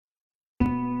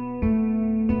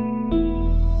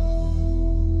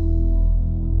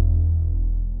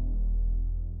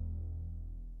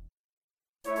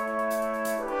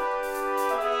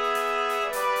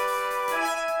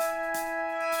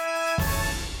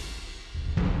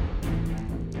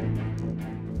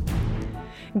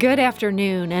Good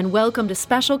afternoon, and welcome to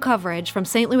special coverage from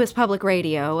St. Louis Public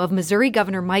Radio of Missouri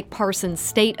Governor Mike Parson's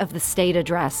State of the State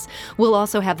address. We'll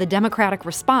also have the Democratic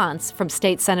response from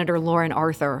State Senator Lauren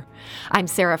Arthur. I'm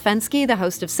Sarah Fenske, the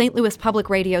host of St. Louis Public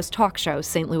Radio's talk show,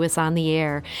 St. Louis on the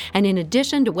Air. And in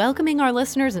addition to welcoming our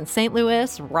listeners in St.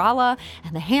 Louis, Rolla,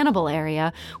 and the Hannibal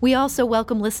area, we also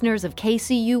welcome listeners of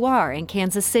KCUR in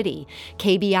Kansas City,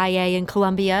 KBIA in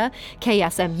Columbia,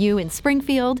 KSMU in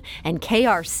Springfield, and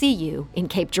KRCU in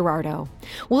Cape Girardeau.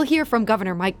 We'll hear from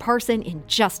Governor Mike Parson in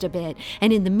just a bit.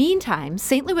 And in the meantime,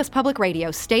 St. Louis Public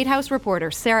Radio State House reporter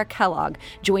Sarah Kellogg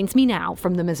joins me now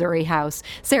from the Missouri House.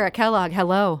 Sarah Kellogg,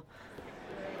 hello.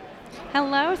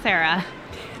 Hello, Sarah.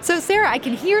 So, Sarah, I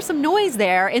can hear some noise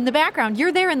there in the background.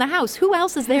 You're there in the house. Who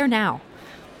else is there now?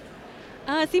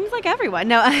 Seems like everyone.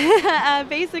 No,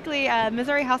 basically,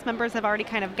 Missouri House members have already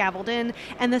kind of gavelled in,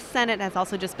 and the Senate has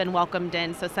also just been welcomed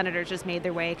in. So senators just made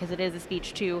their way because it is a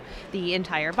speech to the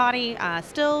entire body.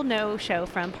 Still no show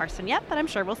from Parson yet, but I'm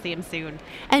sure we'll see him soon.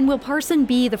 And will Parson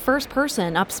be the first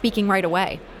person up speaking right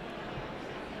away?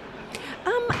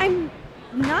 I'm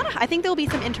not. I think there will be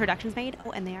some introductions made.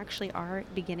 Oh, and they actually are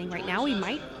beginning right now.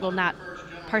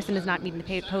 Parson is not meeting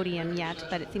the podium yet,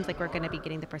 but it seems like we're going to be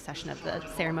getting the procession of the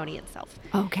ceremony itself.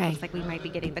 Okay. Looks like we might be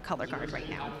getting the color guard right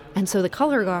now. And so the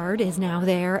color guard is now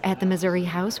there at the Missouri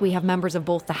House. We have members of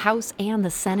both the House and the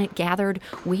Senate gathered,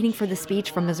 waiting for the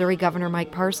speech from Missouri Governor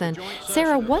Mike Parson.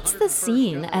 Sarah, what's the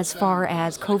scene as far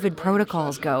as COVID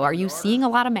protocols go? Are you seeing a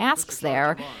lot of masks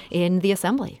there in the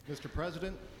Assembly? Mr.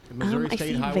 President, I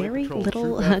see very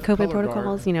little COVID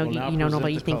protocols.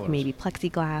 Normally you think maybe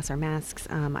plexiglass or masks.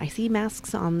 I see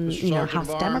masks on,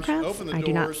 House Democrats. I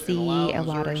do not see a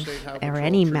lot of, or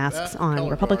any masks on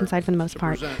Republican side for the most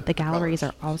part. The galleries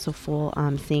are also full,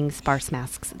 seeing sparse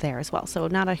masks there as well. So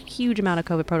not a huge amount of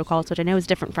COVID protocols, which I know is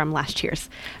different from last year's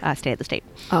State of the State.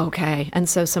 Okay, and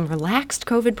so some relaxed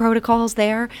COVID protocols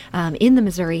there in the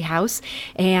Missouri House.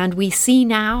 And we see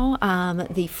now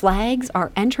the flags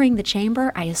are entering the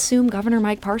chamber. I assume Governor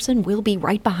Mike Parson will be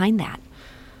right behind that.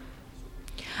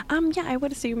 Yeah, I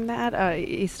would assume that.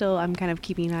 I'm kind of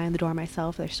keeping an eye on the door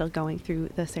myself. They're still going through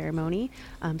the ceremony,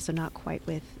 so not quite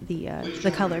with the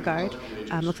color guard.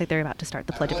 Looks like they're about to start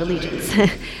the Pledge of Allegiance.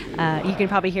 You can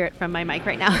probably hear it from my mic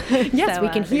right now. Yes, so, we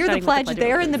can hear the pledge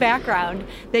there in the background.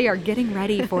 They are getting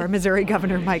ready for Missouri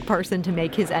Governor Mike Parson to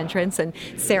make his entrance. And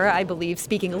Sarah, I believe,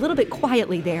 speaking a little bit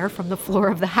quietly there from the floor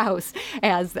of the House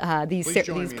as these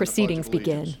proceedings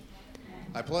begin.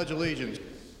 I pledge allegiance.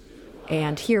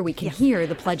 And here we can hear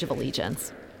the Pledge of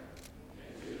Allegiance.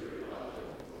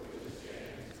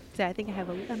 So I think I'm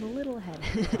a little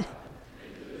ahead.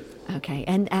 Okay,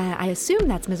 and I assume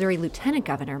that's Missouri Lieutenant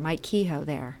Governor Mike Kehoe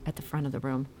there at the front of the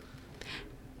room.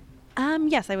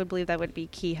 Yes, I would believe that would be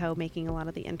Kehoe making a lot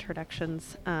of the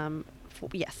introductions.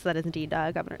 Yes, that is indeed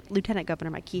Lieutenant Governor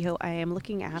Mike Kehoe. I am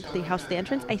looking at the House, the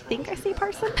entrance. I think I see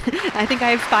Parson. I think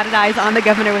I have spotted eyes on the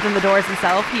governor within the doors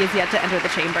himself. He is yet to enter the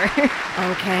chamber.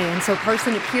 Okay, and so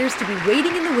Parson appears to be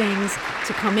waiting in the wings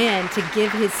to come in to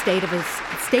give his State of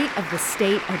the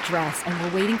State address, and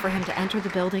we're waiting for him to enter the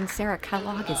building. Sarah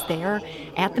Kellogg is there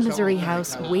at the Missouri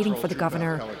House waiting for the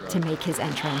governor to make his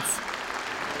entrance.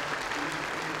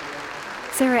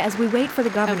 Sarah, as we wait for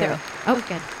the governor... Oh,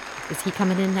 good. Is he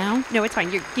coming in now? No, it's fine.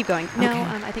 Keep going. No, okay.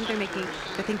 I think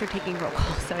they're taking roll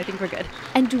call, so I think we're good.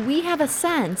 And do we have a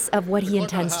sense of what he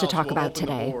intends to talk about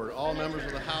today?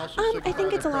 I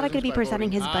think it's a lot of going to be presenting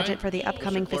his budget for the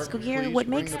upcoming fiscal year. What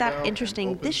makes that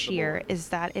interesting this year is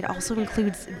that it also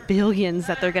includes billions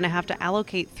that they're going to have to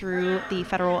allocate through the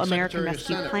Federal American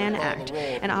Rescue Plan Act.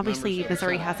 And obviously,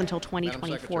 Missouri has until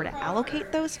 2024 to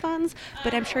allocate those funds,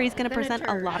 but I'm sure he's going to present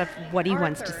a lot of what he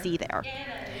wants to see there.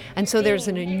 And so there's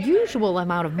an unusual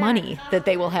amount of money that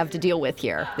they will have to deal with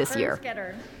here this year.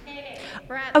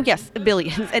 Oh, yes,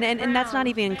 billions. And that's not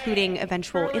even including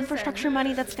eventual infrastructure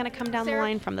money that's going to come down the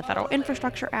line from the Federal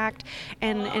Infrastructure Act.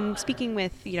 And speaking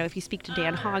with, if you speak to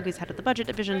Dan Hogg, who's head of the budget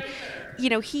division,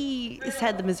 he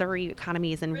said the Missouri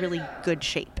economy is in really good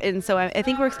shape. And so I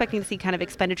think we're expecting to see kind of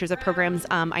expenditures of programs.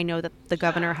 I know that the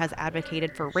governor has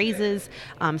advocated for raises,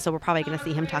 so we're probably going to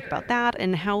see him talk about that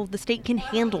and how the state can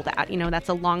handle that. That's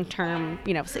a long-term,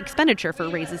 expenditure for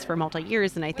raises for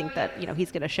multi-years, and I think that,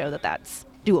 he's going to show that that's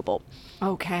doable.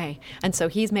 Okay. And so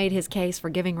he's made his case for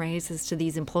giving raises to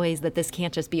these employees, that this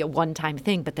can't just be a one-time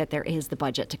thing, but that there is the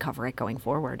budget to cover it going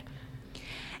forward.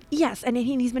 Yes, and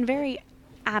he's been very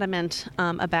adamant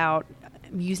about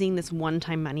using this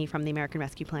one-time money from the American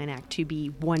Rescue Plan Act to be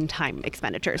one-time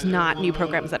expenditures, not new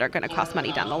programs that are going to cost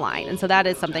money down the line. And so that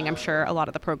is something I'm sure a lot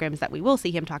of the programs that we will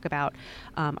see him talk about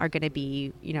are going to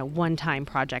be, one-time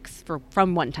projects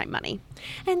from one-time money.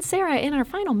 And Sarah, in our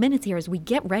final minutes here, as we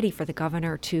get ready for the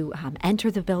governor to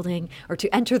enter the building or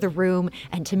to enter the room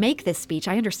and to make this speech,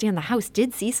 I understand the House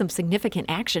did see some significant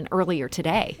action earlier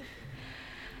today.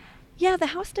 Yeah, the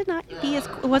House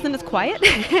wasn't as quiet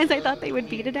as I thought they would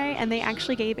be today, and they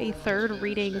actually gave a third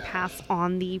reading pass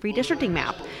on the redistricting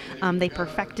map. They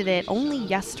perfected it only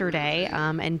yesterday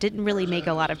and didn't really make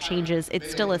a lot of changes.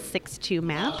 It's still a 6-2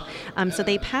 map, so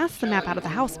they passed the map out of the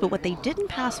House, but what they didn't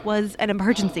pass was an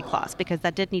emergency clause, because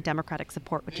that did need Democratic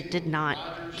support, which it did not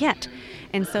get.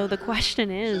 And so the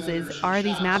question is are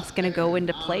these maps going to go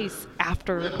into place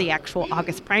after the actual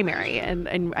August primary?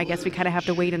 And I guess we kind of have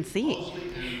to wait and see.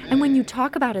 And when you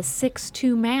talk about a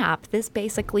 6-2 map, this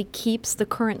basically keeps the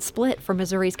current split for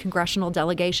Missouri's congressional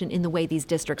delegation in the way these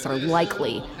districts are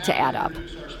likely to add up.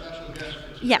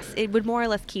 Yes, it would more or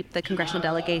less keep the congressional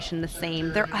delegation the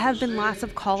same. There have been lots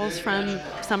of calls from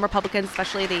some Republicans,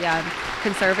 especially the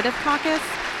conservative caucus,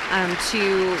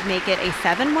 to make it a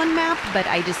 7-1 map, but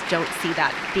I just don't see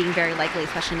that being very likely,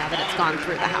 especially now that it's gone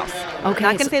through the House. Okay,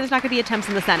 I'm not going to say there's not going to be attempts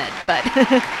in the Senate, but...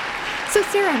 So,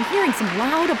 Sarah, I'm hearing some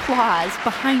loud applause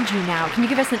behind you now. Can you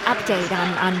give us an update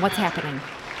on what's happening?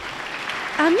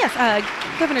 Yes,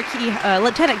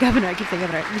 Lieutenant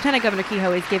Governor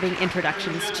Kehoe is giving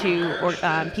introductions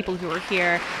to people who are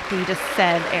here. He just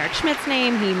said Eric Schmidt's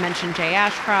name. He mentioned Jay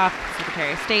Ashcroft,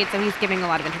 Secretary of State. So he's giving a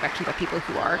lot of introductions to people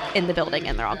who are in the building,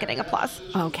 and they're all getting applause.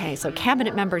 Okay, so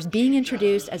cabinet members being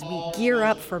introduced as we gear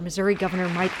up for Missouri Governor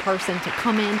Mike Parson to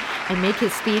come in and make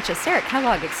his speech. As Sarah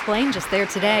Kellogg explained just there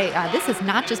today, this has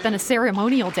not just been a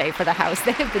ceremonial day for the House.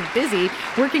 They have been busy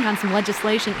working on some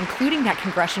legislation, including that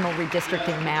congressional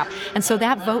redistricting map. And so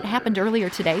that vote happened earlier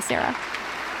today, Sarah?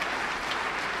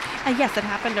 Yes, it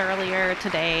happened earlier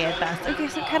today at best. Okay,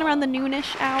 so kind of around the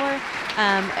noonish hour.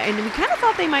 And we kind of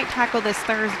thought they might tackle this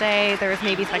Thursday. There was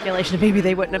maybe speculation that maybe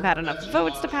they wouldn't have had enough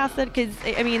votes to pass it because,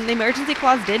 I mean, the emergency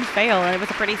clause did fail, and it was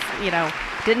a pretty,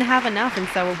 didn't have enough. And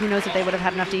so who knows if they would have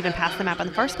had enough to even pass the map in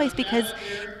the first place, because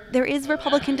there is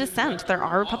Republican dissent. There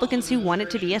are Republicans who want it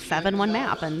to be a 7-1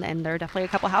 map, and there are definitely a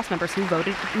couple House members who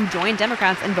joined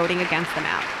Democrats in voting against the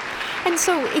map. And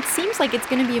so it seems like it's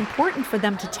going to be important for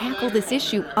them to tackle this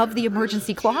issue of the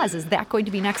emergency clause. Is that going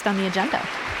to be next on the agenda?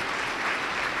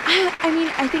 I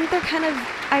mean, I think they're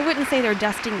I wouldn't say they're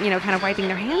dusting, kind of wiping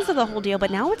their hands of the whole deal,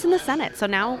 but now it's in the Senate. So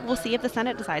now we'll see if the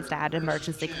Senate decides to add an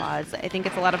emergency clause. I think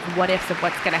it's a lot of what ifs of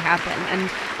what's going to happen. And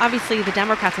obviously the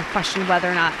Democrats have questioned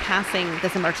whether or not passing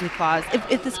this emergency clause,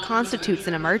 if this constitutes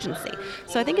an emergency.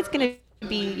 So I think it's going to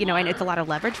be, and it's a lot of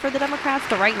leverage for the Democrats,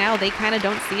 but right now they kind of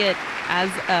don't see it as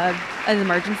an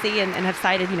emergency and have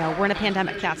cited, we're in a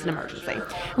pandemic, that's an emergency.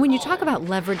 When you talk about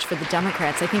leverage for the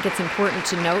Democrats, I think it's important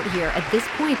to note here, at this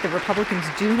point, the Republicans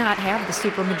do not have the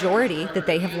supermajority that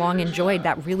they have long enjoyed.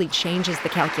 That really changes the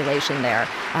calculation there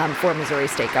for Missouri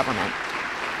state government.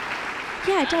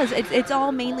 Yeah, it does. It's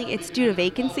all mainly, it's due to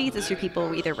vacancies. It's your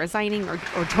people either resigning or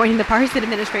joining the partisan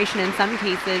administration in some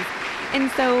cases. And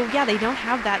so, yeah, they don't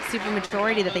have that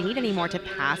supermajority that they need anymore to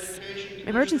pass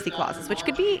emergency clauses, which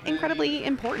could be incredibly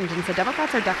important. And so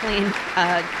Democrats are definitely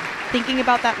thinking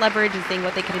about that leverage and seeing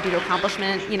what they can do to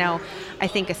accomplishment. I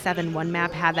think a 7-1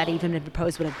 map, had that even been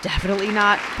proposed, would have definitely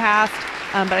not passed.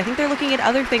 But I think they're looking at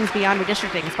other things beyond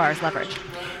redistricting as far as leverage.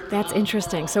 That's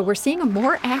interesting. So we're seeing a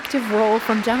more active role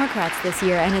from Democrats this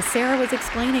year. And as Sarah was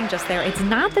explaining just there, it's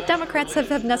not that Democrats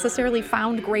have necessarily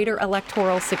found greater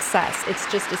electoral success.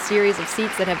 It's just a series of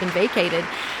seats that have been vacated.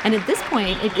 And at this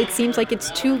point, it seems like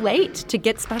it's too late to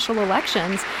get special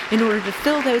elections in order to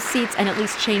fill those seats and at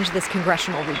least change this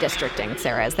congressional redistricting.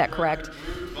 Sarah, is that correct?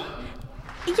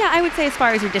 Yeah, I would say as far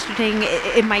as redistricting,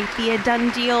 it might be a done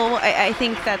deal. I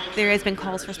think that there has been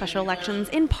calls for special elections,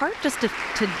 in part just to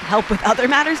help with other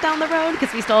matters down the road,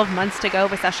 because we still have months to go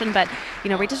with session. But,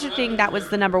 redistricting, that was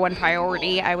the number one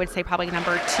priority. I would say probably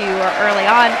number 2 or early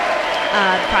on.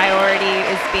 Priority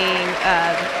is being,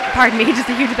 pardon me, just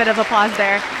a huge bit of applause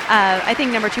there. I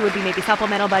think number 2 would be maybe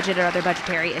supplemental budget or other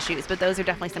budgetary issues, but those are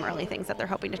definitely some early things that they're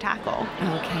hoping to tackle.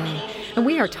 Okay. And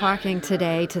we are talking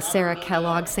today to Sarah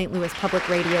Kellogg, St. Louis Public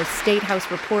Radio State House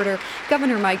reporter.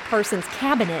 Governor Mike Parson's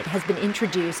cabinet has been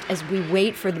introduced as we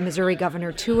wait for the Missouri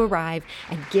governor to arrive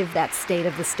and give that State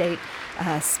of the State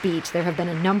speech. There have been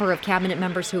a number of cabinet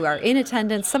members who are in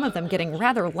attendance, some of them getting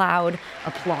rather loud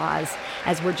applause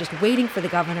as we're just waiting for the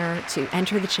governor to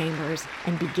enter the chambers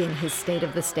and begin begin his State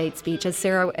of the State speech. As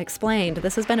Sarah explained,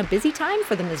 this has been a busy time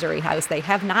for the Missouri House. They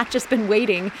have not just been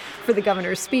waiting for the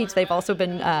governor's speech. They've also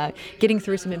been getting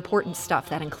through some important stuff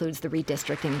that includes the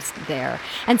redistricting there.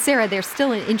 And Sarah, they're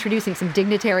still introducing some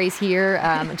dignitaries here,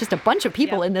 just a bunch of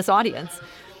people in this audience.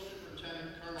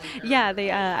 Yeah,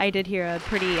 I did hear a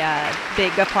pretty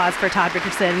big applause for Todd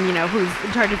Richardson, who's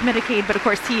in charge of Medicaid, but of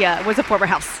course he was a former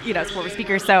House, former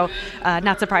Speaker, so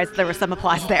not surprised there was some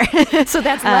applause there. So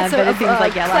that's less but it seems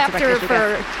like, lots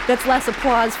of that's less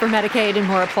applause for Medicaid and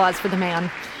more applause for the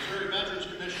man.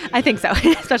 I think so,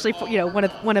 especially for,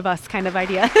 one of us kind of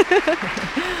idea.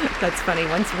 That's funny.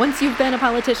 Once you've been a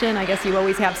politician, I guess you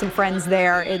always have some friends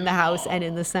there in the House and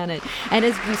in the Senate. And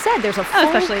as you said, there's a full...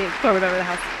 especially former member of the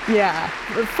House. Yeah.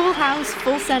 Full House,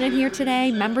 full Senate here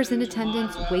today, members in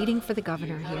attendance waiting for the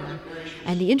governor here.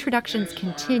 And the introductions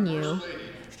continue.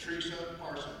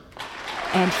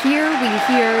 And here we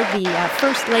hear the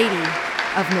First Lady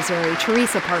of Missouri,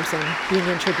 Teresa Parson, being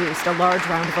introduced. A large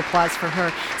round of applause for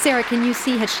her. Sarah, can you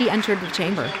see, has she entered the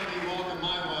chamber?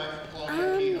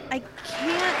 I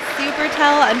can't super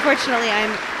tell. Unfortunately,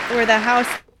 I'm where the House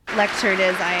lectern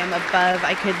is. I am above.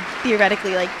 I could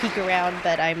theoretically peek around,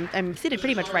 but I'm seated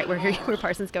pretty much right where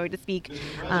Parson's going to speak.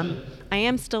 I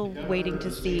am still waiting to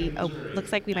see. Oh,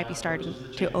 looks like we might be starting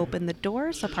to open the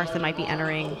door, so Parson might be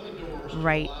entering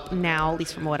right now, at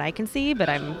least from what I can see, but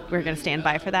we're going to stand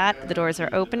by for that. The doors are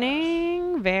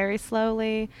opening very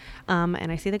slowly,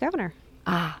 and I see the governor.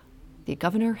 The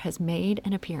governor has made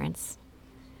an appearance.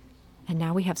 And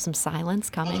now we have some silence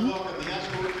coming.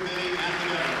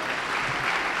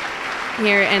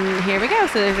 Here we go.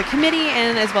 So there's a committee,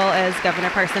 and as well as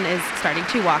Governor Parson is starting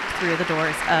to walk through the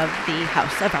doors of the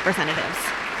House of Representatives.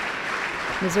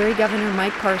 Missouri Governor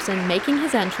Mike Parson making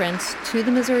his entrance to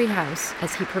the Missouri House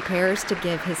as he prepares to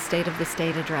give his State of the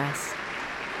State address.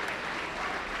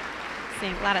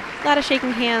 Seeing a lot of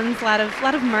shaking hands, a lot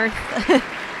of mirth,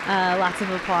 lots of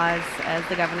applause as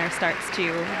the governor starts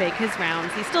to make his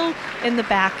rounds. He's still in the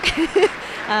back,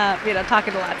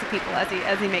 talking to lots of people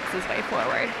as he makes his way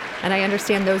forward. And I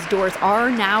understand those doors are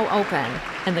now open,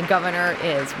 and the governor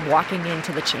is walking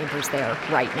into the chambers there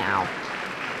right now.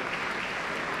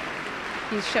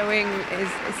 He's showing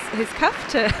his cuff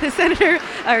to Senator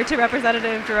or to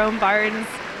Representative Jerome Barnes.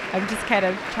 I'm just kind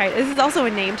of trying. This is also a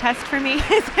name test for me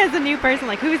as a new person.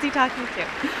 Like, who is he talking to?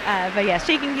 But yeah,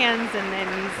 shaking hands, and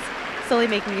then he's slowly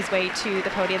making his way to the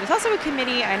podium. There's also a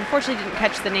committee. I unfortunately didn't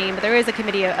catch the name, but there is a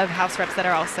committee of House reps that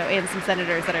are also, and some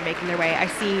senators that are making their way. I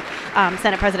see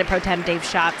Senate President Pro Tem Dave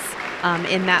Schatz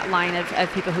in that line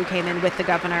of people who came in with the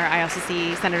governor. I also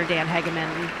see Senator Dan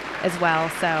Hegeman as well.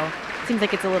 So it seems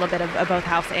like it's a little bit of both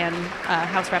House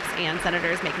reps and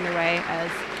senators making their way,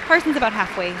 as Parson's about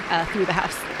halfway through the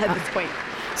House at this point.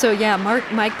 So yeah,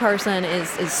 Mike Parson is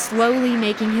slowly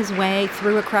making his way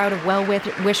through a crowd of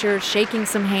well-wishers, shaking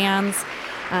some hands.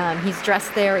 He's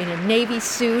dressed there in a navy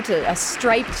suit, a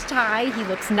striped tie. He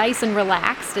looks nice and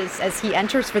relaxed as he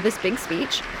enters for this big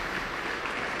speech.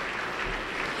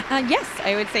 Yes,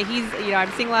 I would say he's.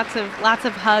 I'm seeing lots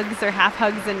of hugs or half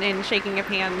hugs and shaking of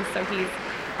hands. So he's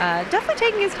definitely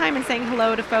taking his time and saying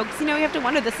hello to folks. You have to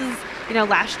wonder. This is,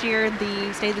 last year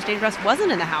the State of the State address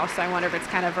wasn't in the House. So I wonder if it's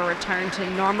kind of a return to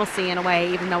normalcy in a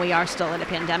way, even though we are still in a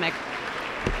pandemic.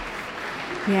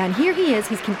 Yeah, and here he is.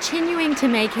 He's continuing to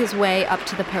make his way up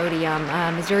to the podium.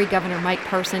 Missouri Governor Mike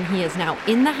Parson, he is now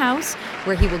in the House,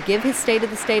 where he will give his State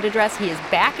of the State address. He is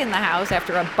back in the House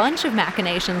after a bunch of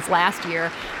machinations last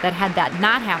year that had that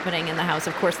not happening in the House.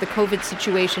 Of course, the COVID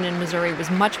situation in Missouri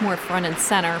was much more front and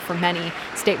center for many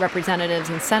state representatives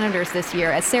and senators this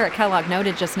year. As Sarah Kellogg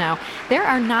noted just now, there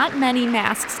are not many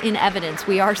masks in evidence.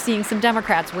 We are seeing some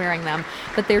Democrats wearing them,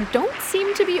 but there don't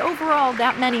seem to be overall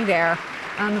that many there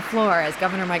on the floor as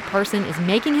Governor Mike Parson is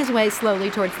making his way slowly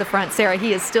towards the front. Sarah,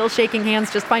 he is still shaking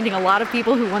hands, just finding a lot of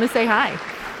people who want to say hi.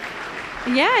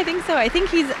 Yeah, I think so. I think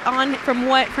he's on from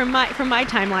my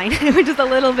timeline, which is a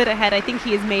little bit ahead. I think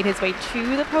he has made his way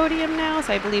to the podium now,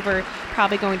 so I believe we're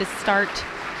probably going to start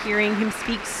hearing him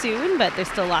speak soon. But there's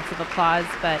still lots of applause.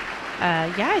 But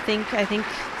I think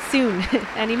soon,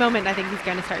 any moment, I think he's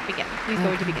going to begin. He's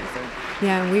going to begin soon.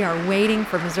 Yeah, and we are waiting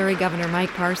for Missouri Governor Mike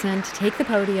Parson to take the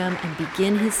podium and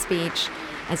begin his speech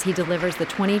as he delivers the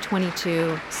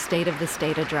 2022 State of the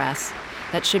State address.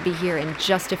 That should be here in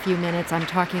just a few minutes. I'm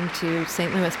talking to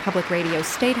St. Louis Public Radio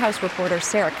State House reporter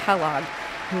Sarah Kellogg,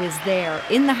 who is there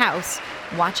in the House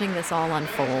watching this all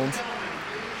unfold.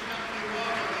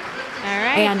 All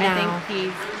right, and now, I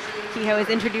think Kehoe is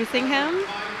introducing him.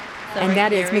 So and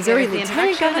that is Missouri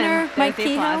Lieutenant Governor Mike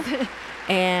Kehoe.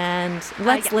 And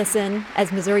let's listen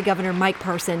as Missouri Governor Mike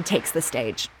Parson takes the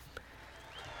stage.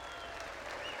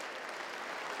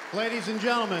 Ladies and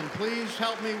gentlemen, please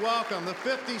help me welcome the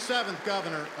 57th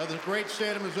governor of the great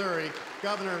state of Missouri,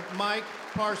 Governor Mike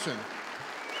Parson.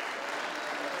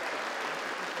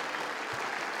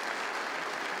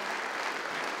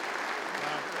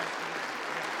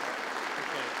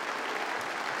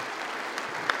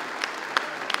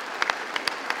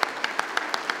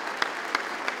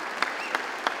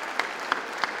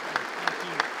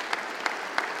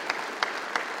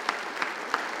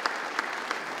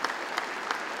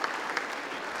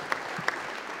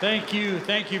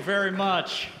 Thank you very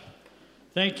much.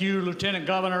 Thank you, Lieutenant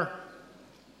Governor,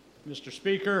 Mr.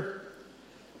 Speaker,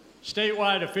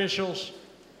 statewide officials,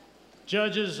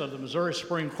 judges of the Missouri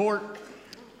Supreme Court,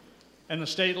 and the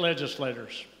state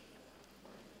legislators.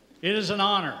 It is an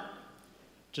honor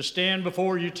to stand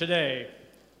before you today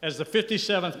as the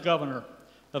 57th governor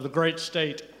of the great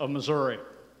state of Missouri.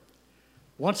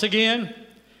 Once again,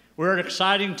 we're at an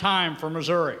exciting time for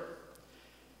Missouri.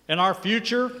 In our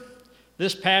future,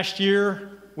 this past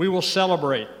year, we will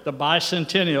celebrate the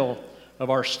bicentennial of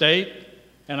our state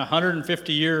and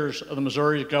 150 years of the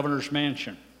Missouri Governor's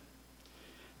Mansion.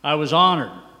 I was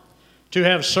honored to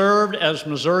have served as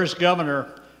Missouri's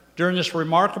governor during this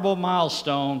remarkable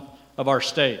milestone of our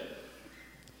state.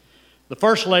 The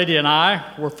First Lady and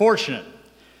I were fortunate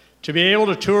to be able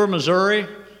to tour Missouri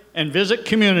and visit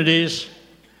communities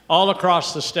all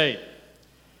across the state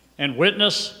and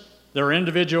witness their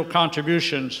individual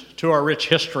contributions to our rich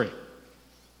history.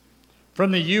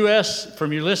 From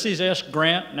Ulysses S.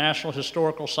 Grant National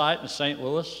Historical Site in St.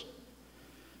 Louis,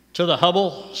 to the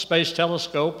Hubble Space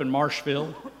Telescope in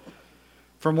Marshfield,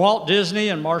 from Walt Disney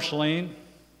in Marceline,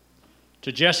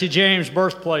 to Jesse James'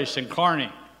 birthplace in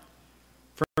Kearney,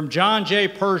 from John J.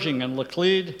 Pershing in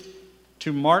Laclede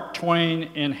to Mark Twain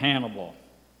in Hannibal.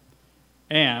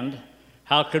 And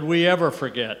how could we ever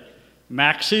forget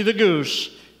Maxie the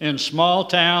Goose in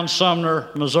small-town Sumner,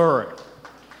 Missouri.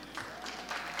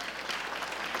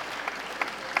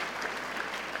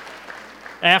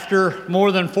 After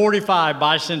more than 45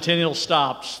 bicentennial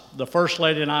stops, the First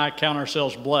Lady and I count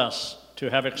ourselves blessed to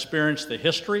have experienced the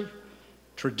history,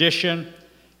 tradition,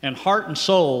 and heart and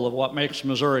soul of what makes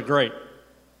Missouri great.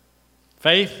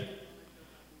 Faith,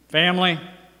 family,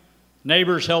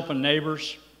 neighbors helping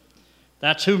neighbors.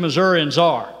 That's who Missourians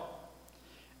are.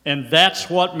 And that's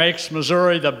what makes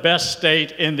Missouri the best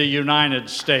state in the United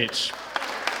States.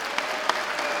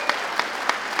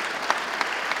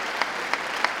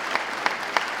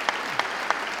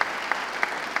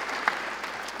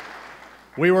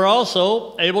 We were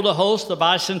also able to host the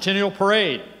bicentennial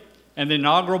parade and the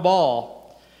inaugural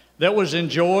ball that was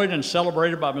enjoyed and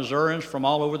celebrated by Missourians from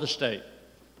all over the state.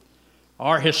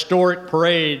 Our historic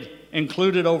parade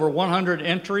included over 100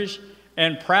 entries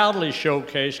and proudly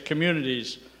showcased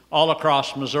communities all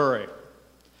across Missouri,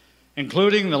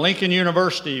 including the Lincoln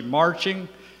University Marching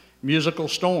Musical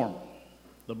Storm,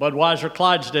 the Budweiser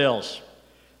Clydesdales,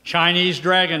 Chinese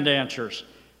Dragon Dancers,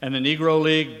 and the Negro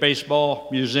League Baseball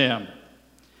Museum.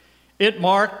 It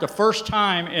marked the first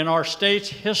time in our state's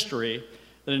history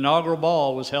that an inaugural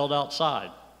ball was held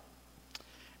outside.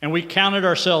 And we counted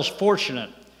ourselves fortunate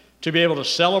to be able to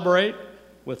celebrate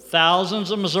with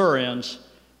thousands of Missourians,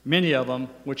 many of them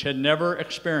which had never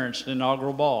experienced an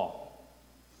inaugural ball.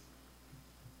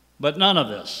 But none of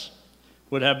this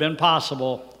would have been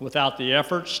possible without the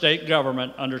effort state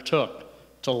government undertook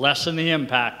to lessen the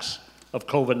impacts of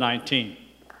COVID-19.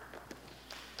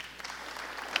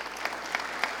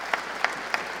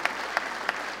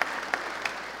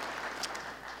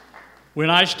 When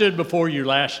I stood before you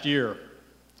last year,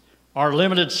 our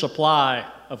limited supply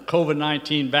of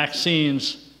COVID-19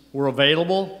 vaccines were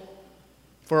available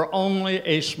for only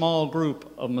a small group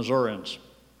of Missourians.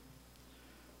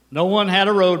 No one had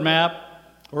a roadmap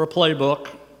or a playbook,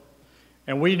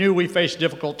 and we knew we faced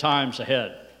difficult times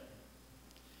ahead.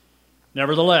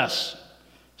 Nevertheless,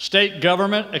 state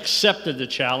government accepted the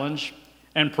challenge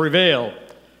and prevailed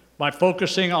by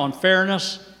focusing on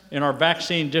fairness in our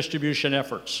vaccine distribution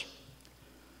efforts.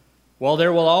 While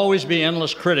there will always be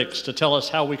endless critics to tell us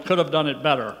how we could have done it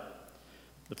better,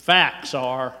 the facts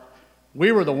are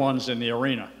we were the ones in the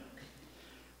arena.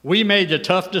 We made the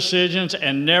tough decisions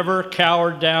and never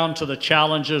cowered down to the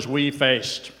challenges we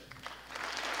faced.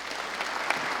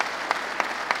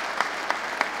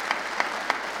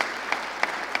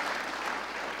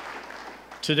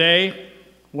 Today,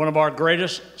 one of our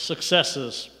greatest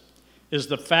successes is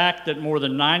the fact that more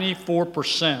than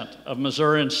 94% of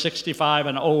Missourians 65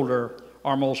 and older,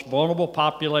 our most vulnerable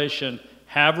population,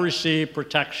 have received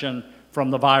protection from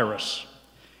the virus.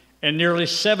 And nearly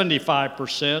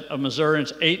 75% of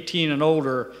Missourians 18 and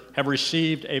older have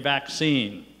received a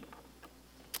vaccine.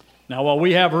 Now, while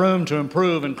we have room to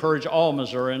improve, encourage all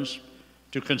Missourians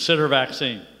to consider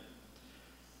vaccine.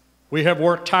 We have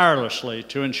worked tirelessly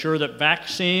to ensure that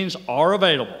vaccines are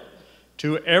available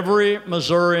to every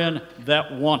Missourian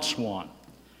that wants one.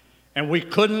 And we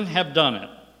couldn't have done it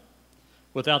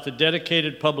without the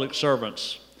dedicated public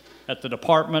servants at the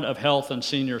Department of Health and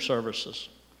Senior Services,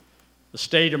 the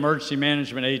State Emergency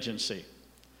Management Agency,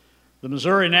 the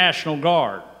Missouri National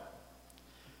Guard,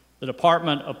 the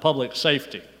Department of Public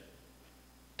Safety,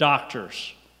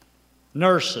 doctors,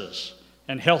 nurses,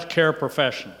 and healthcare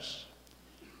professionals,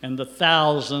 and the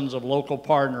thousands of local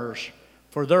partners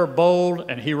for their bold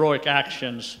and heroic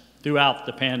actions throughout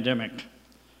the pandemic.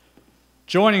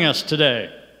 Joining us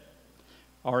today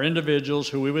are individuals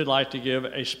who we would like to give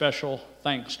a special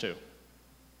thanks to.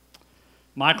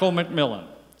 Michael McMillan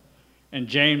and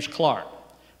James Clark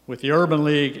with the Urban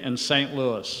League in St.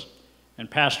 Louis, and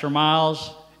Pastor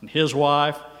Miles and his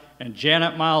wife, and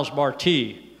Janet Miles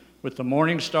Bartee with the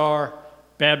Morning Star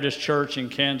Baptist Church in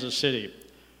Kansas City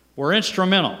were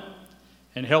instrumental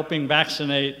in helping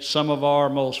vaccinate some of our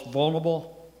most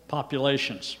vulnerable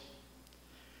populations.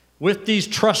 With these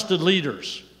trusted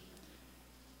leaders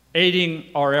aiding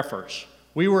our efforts,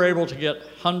 we were able to get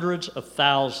hundreds of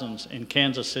thousands in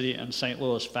Kansas City and St.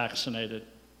 Louis vaccinated.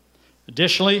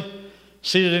 Additionally,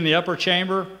 seated in the upper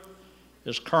chamber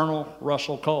is Colonel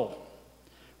Russell Cole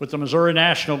with the Missouri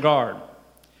National Guard.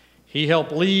 He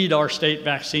helped lead our state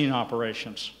vaccine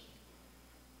operations.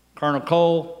 Colonel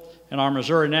Cole and our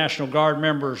Missouri National Guard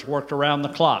members worked around the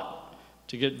clock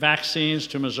to get vaccines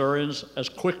to Missourians as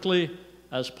quickly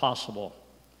as possible.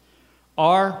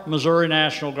 Our Missouri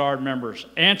National Guard members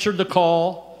answered the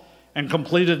call and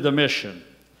completed the mission.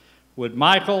 Would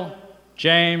Michael,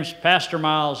 James, Pastor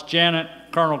Miles, Janet,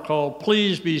 Colonel Cole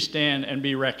please be stand and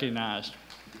be recognized?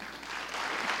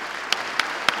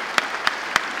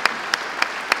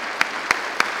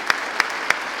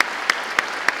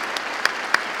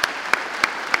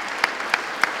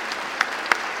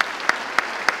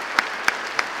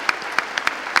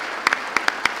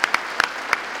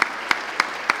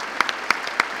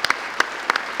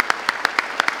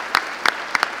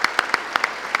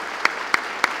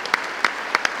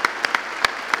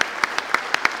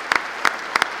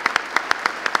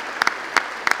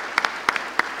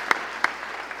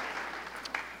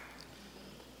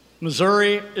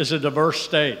 Missouri is a diverse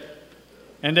state,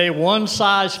 and a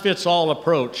one-size-fits-all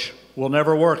approach will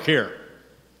never work here.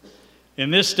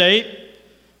 In this state,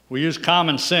 we used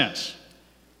common sense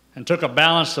and took a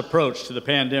balanced approach to the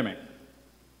pandemic.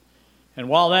 And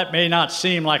while that may not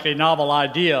seem like a novel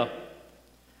idea,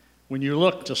 when you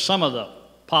look to some of the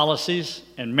policies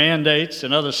and mandates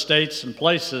in other states and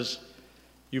places,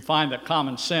 you find that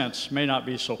common sense may not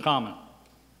be so common.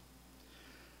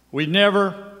 We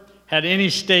never had any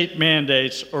state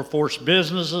mandates or forced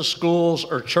businesses, schools,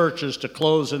 or churches to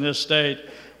close in this state.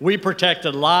 We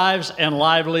protected lives and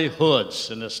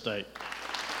livelihoods in this state.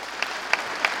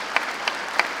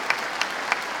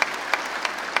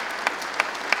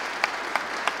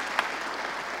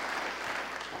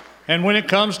 And when it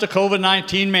comes to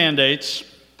COVID-19 mandates,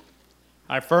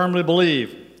 I firmly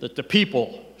believe that the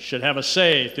people should have a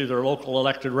say through their local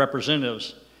elected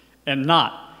representatives and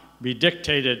not be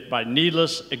dictated by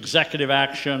needless executive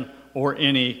action or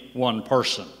any one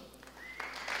person.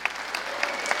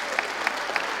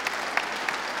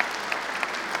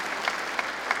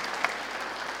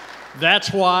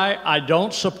 That's why I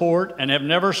don't support and have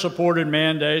never supported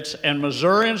mandates, and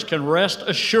Missourians can rest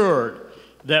assured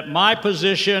that my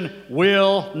position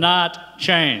will not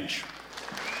change.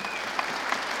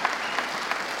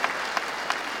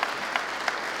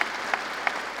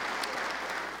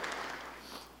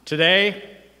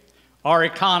 Today, our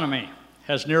economy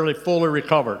has nearly fully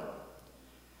recovered,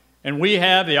 and we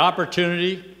have the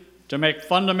opportunity to make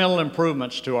fundamental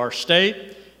improvements to our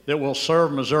state that will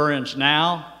serve Missourians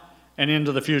now and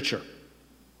into the future.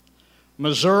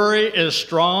 Missouri is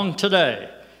strong today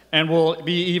and will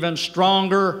be even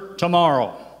stronger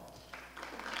tomorrow.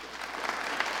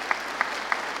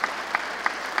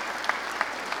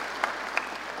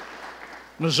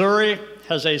 Missouri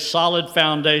has a solid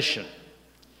foundation,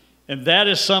 and that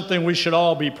is something we should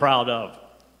all be proud of.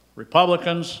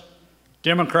 Republicans,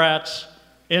 Democrats,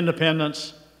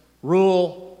 independents,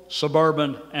 rural,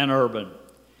 suburban, and urban.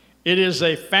 It is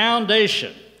a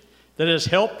foundation that has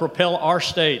helped propel our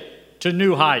state to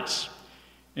new heights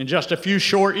in just a few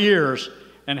short years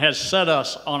and has set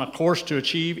us on a course to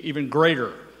achieve even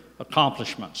greater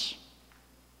accomplishments.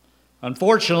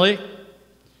 Unfortunately,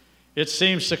 it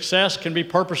seems success can be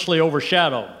purposely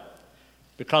overshadowed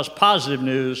because positive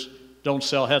news don't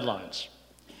sell headlines.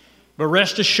 But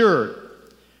rest assured,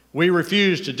 We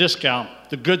refuse to discount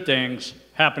the good things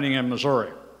happening in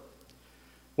Missouri.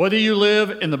 Whether you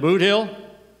live in the Boot Hill,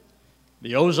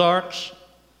 the Ozarks,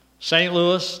 St.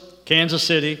 Louis, Kansas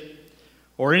City,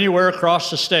 or anywhere across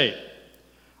the state,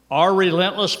 our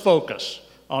relentless focus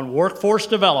on workforce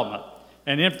development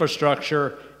and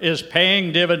infrastructure is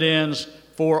paying dividends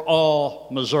for all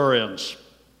Missourians.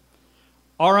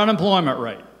 Our unemployment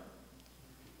rate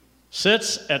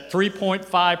sits at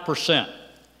 3.5%.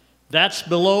 That's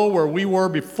below where we were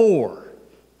before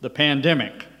the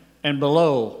pandemic and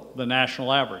below the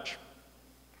national average.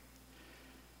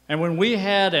 And when we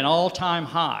had an all-time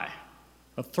high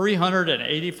of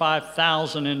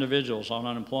 385,000 individuals on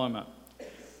unemployment,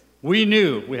 we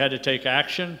knew we had to take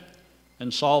action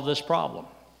and solve this problem.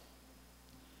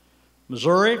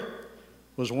 Missouri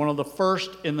was one of the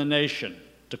first in the nation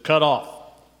to cut off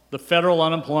the federal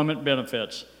unemployment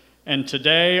benefits, and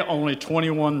today only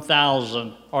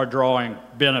 21,000 are drawing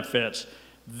benefits.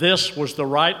 This was the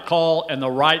right call and the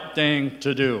right thing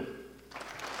to do.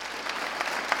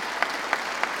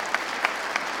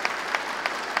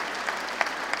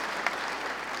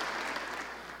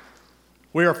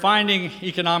 We are finding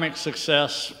economic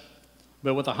success,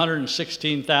 but with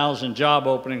 116,000 job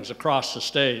openings across the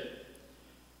state,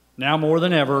 now more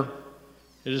than ever,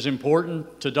 it is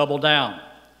important to double down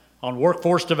on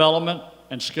workforce development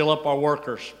and skill up our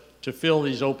workers to fill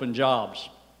these open jobs.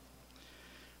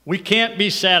 We can't be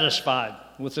satisfied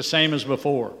with the same as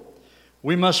before.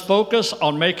 We must focus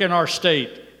on making our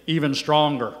state even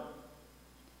stronger.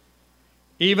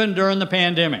 Even during the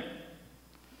pandemic,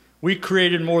 we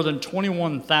created more than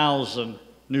 21,000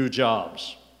 new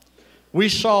jobs. We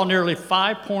saw nearly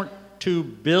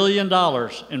 $5.2 billion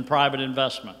in private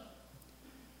investment.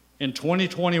 In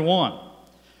 2021,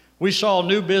 we saw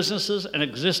new businesses and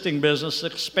existing businesses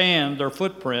expand their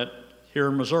footprint here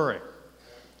in Missouri,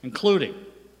 including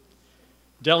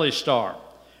Deli Star,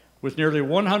 with nearly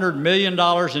 $100 million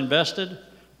invested,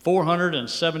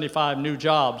 475 new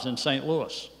jobs in St.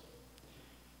 Louis.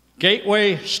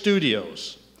 Gateway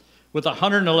Studios, with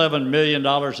 $111 million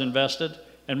invested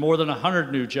and more than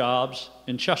 100 new jobs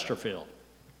in Chesterfield.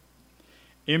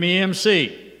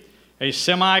 MEMC, a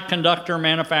semiconductor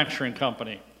manufacturing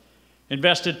company,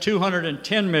 invested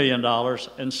 $210 million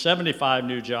and 75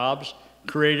 new jobs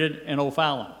created in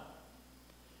O'Fallon.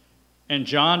 And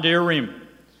John Deere Riemann,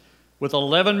 with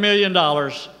 $11 million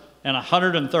and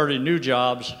 130 new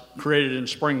jobs created in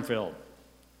Springfield.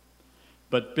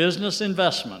 But business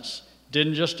investments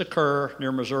didn't just occur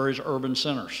near Missouri's urban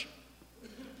centers.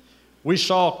 We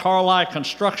saw Carlisle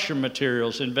Construction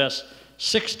Materials invest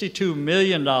 $62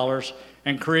 million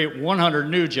and create 100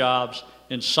 new jobs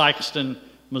in Sikeston,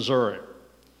 Missouri.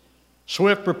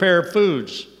 Swift Prepared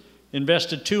Foods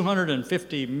invested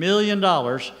 $250 million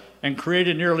and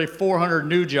created nearly 400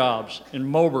 new jobs in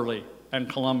Moberly and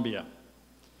Columbia.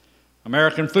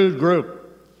 American Food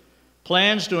Group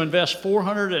plans to invest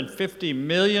 $450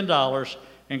 million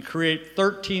and create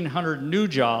 1,300 new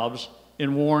jobs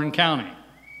in Warren County.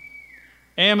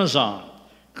 Amazon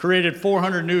created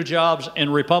 400 new jobs in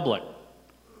Republic.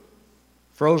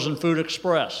 Frozen Food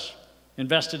Express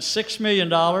invested $6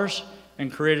 million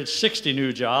and created 60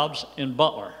 new jobs in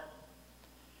Butler.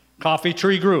 Coffee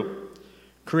Tree Group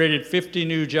created 50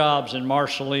 new jobs in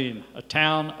Marceline, a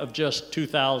town of just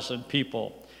 2,000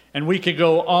 people. And we could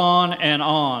go on and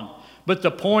on. But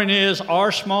the point is,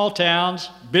 our small towns,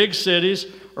 big cities,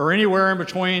 or anywhere in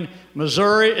between,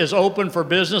 Missouri is open for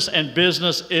business and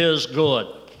business is good.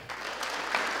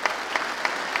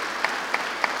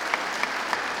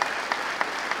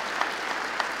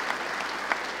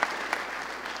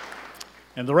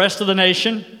 And the rest of the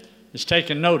nation is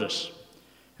taking notice,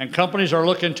 and companies are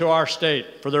looking to our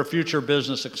state for their future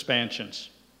business expansions.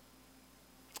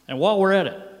 And while we're at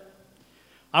it,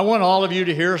 I want all of you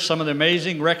to hear some of the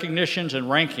amazing recognitions and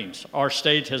rankings our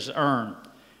state has earned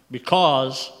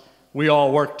because we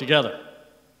all work together.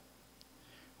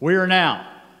 We are now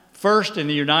first in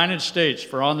the United States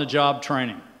for on-the-job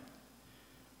training.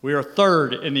 We are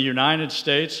third in the United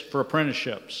States for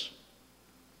apprenticeships.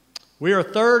 We are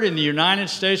third in the United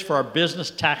States for our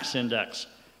business tax index,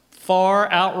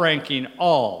 far outranking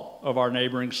all of our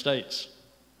neighboring states.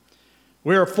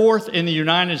 We are fourth in the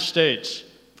United States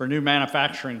for new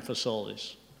manufacturing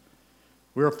facilities.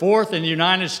 We are fourth in the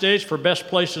United States for best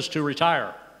places to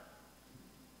retire.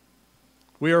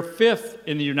 We are fifth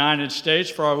in the United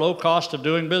States for our low cost of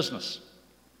doing business.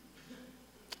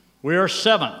 We are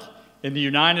seventh in the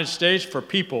United States for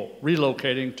people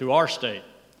relocating to our state.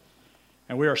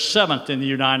 And we are seventh in the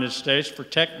United States for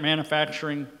tech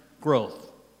manufacturing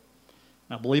growth.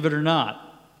 Now, believe it or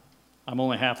not, I'm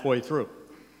only halfway through.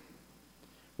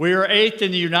 We are 8th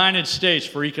in the United States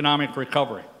for economic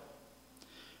recovery.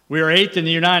 We are 8th in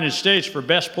the United States for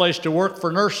best place to work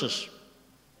for nurses.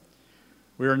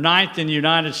 We are 9th in the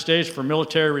United States for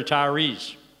military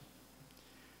retirees.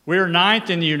 We are 9th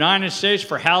in the United States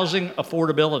for housing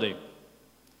affordability.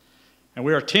 And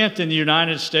we are 10th in the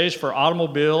United States for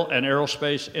automobile and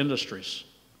aerospace industries.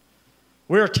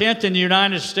 We are 10th in the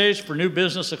United States for new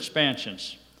business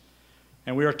expansions.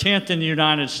 And we are 10th in the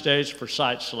United States for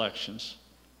site selections.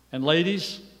 And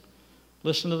ladies,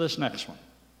 listen to this next one.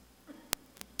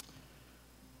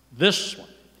 This one.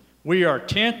 We are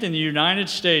 10th in the United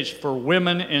States for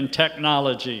women in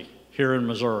technology here in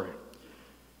Missouri.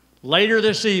 Later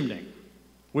this evening,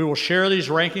 we will share these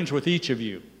rankings with each of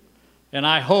you, and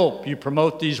I hope you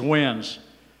promote these wins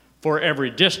for every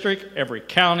district, every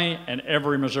county, and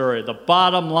every Missouri. The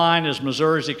bottom line is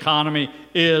Missouri's economy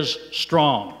is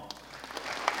strong.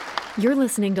 You're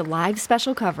listening to live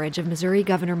special coverage of Missouri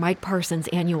Governor Mike Parson's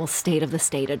annual State of the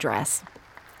State address.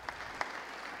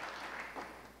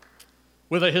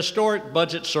 With a historic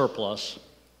budget surplus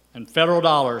and federal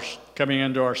dollars coming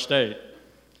into our state,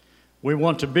 we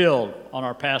want to build on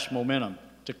our past momentum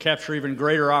to capture even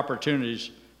greater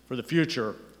opportunities for the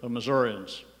future of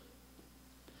Missourians.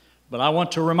 But I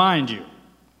want to remind you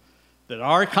that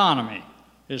our economy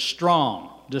is strong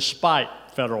despite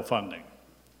federal funding.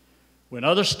 When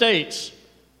other states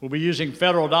will be using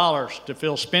federal dollars to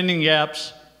fill spending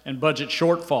gaps and budget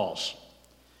shortfalls,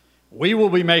 we will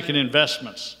be making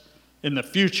investments in the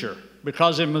future,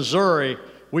 because in Missouri,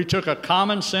 we took a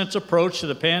common sense approach to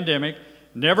the pandemic,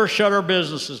 never shut our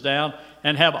businesses down,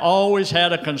 and have always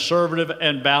had a conservative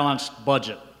and balanced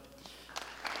budget.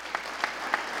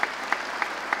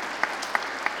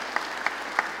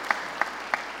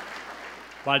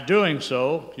 By doing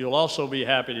so, you'll also be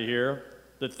happy to hear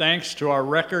that thanks to our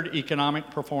record economic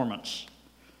performance,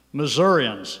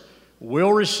 Missourians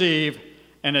will receive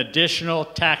an additional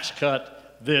tax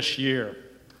cut this year.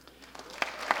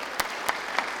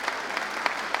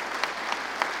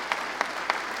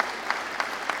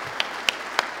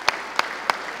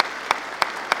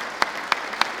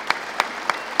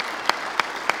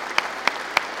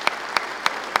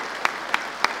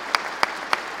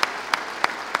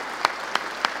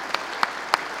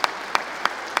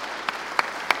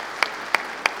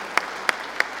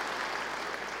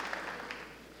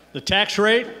 The tax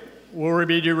rate will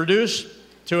be reduced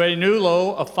to a new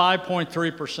low of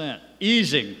 5.3%,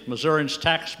 easing Missourians'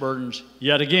 tax burdens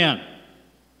yet again.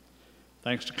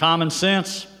 Thanks to common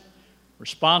sense,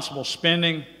 responsible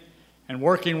spending, and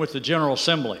working with the General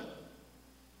Assembly.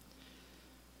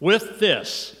 With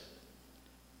this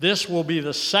will be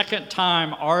the second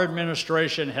time our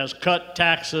administration has cut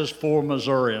taxes for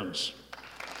Missourians.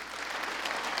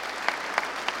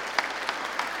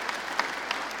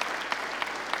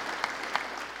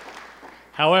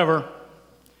 However,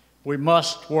 we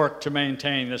must work to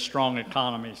maintain this strong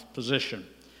economy's position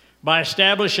by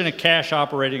establishing a cash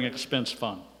operating expense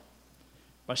fund,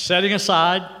 by setting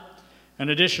aside an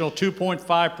additional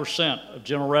 2.5% of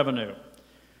general revenue.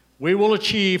 We will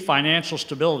achieve financial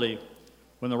stability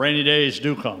when the rainy days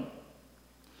do come.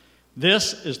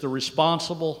 This is the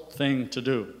responsible thing to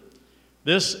do.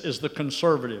 This is the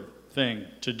conservative thing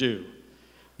to do.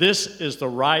 This is the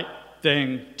right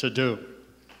thing to do.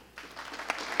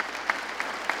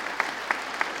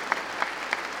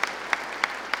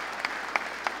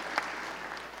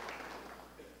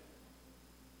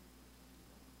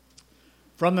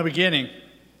 From the beginning,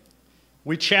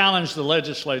 we challenged the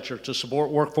legislature to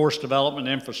support workforce development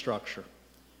and infrastructure,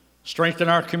 strengthen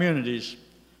our communities,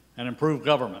 and improve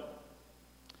government.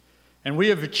 And we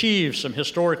have achieved some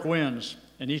historic wins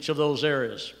in each of those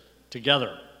areas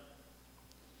together.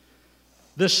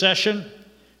 This session,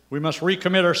 we must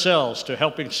recommit ourselves to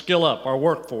helping skill up our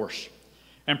workforce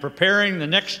and preparing the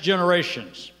next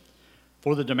generations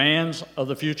for the demands of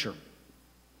the future.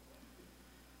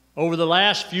 Over the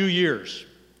last few years,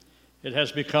 it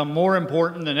has become more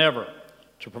important than ever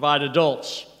to provide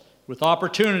adults with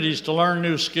opportunities to learn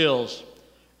new skills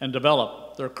and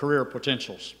develop their career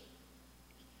potentials.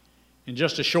 In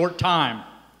just a short time,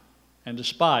 and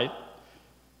despite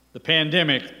the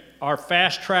pandemic, our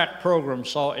Fast Track program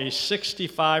saw a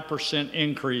 65%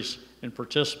 increase in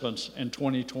participants in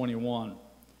 2021.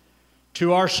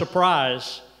 To our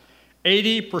surprise,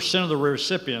 80% of the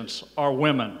recipients are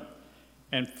women,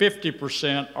 and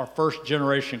 50% are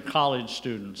first-generation college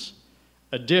students.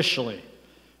 Additionally,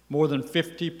 more than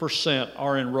 50%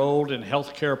 are enrolled in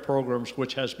healthcare programs,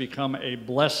 which has become a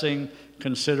blessing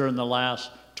considering the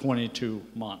last 22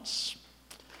 months.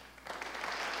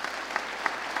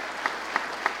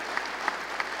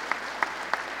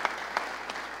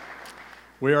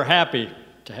 We are happy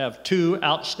to have two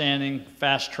outstanding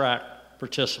fast-track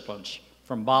participants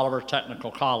from Bolivar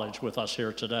Technical College with us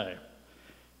here today.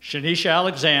 Shanisha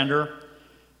Alexander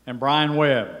and Brian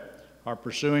Webb are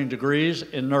pursuing degrees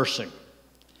in nursing,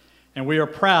 and we are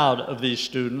proud of these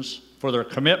students for their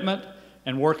commitment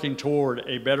and working toward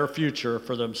a better future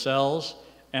for themselves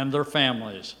and their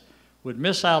families. Would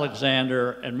Miss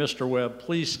Alexander and Mr. Webb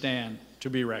please stand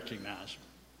to be recognized?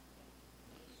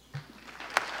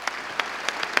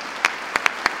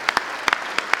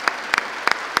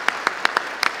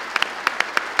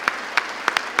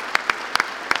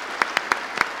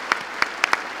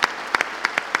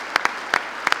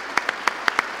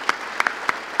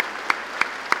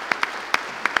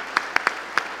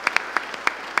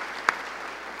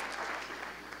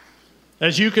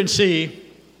 As you can see,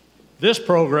 this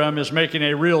program is making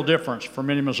a real difference for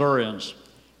many Missourians,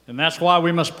 and that's why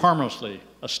we must permanently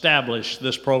establish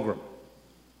this program.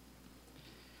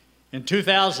 In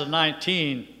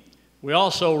 2019, we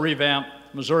also revamped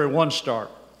Missouri One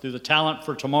Start through the Talent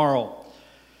for Tomorrow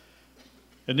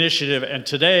initiative, and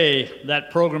today that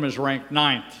program is ranked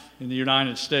 9th in the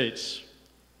United States.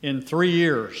 In 3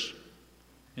 years,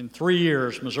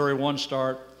 Missouri One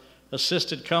Start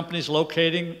assisted companies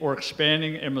locating or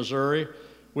expanding in Missouri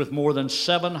with more than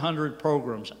 700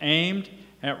 programs aimed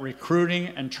at recruiting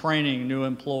and training new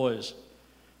employees.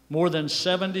 More than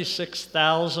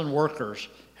 76,000 workers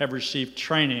have received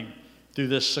training through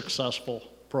this successful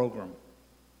program.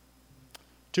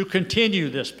 To continue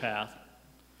this path,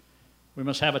 we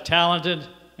must have a talented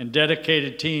and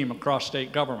dedicated team across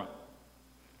state government.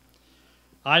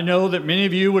 I know that many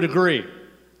of you would agree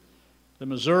that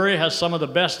Missouri has some of the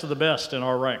best in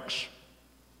our ranks.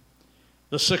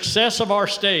 The success of our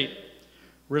state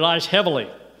relies heavily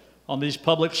on these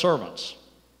public servants,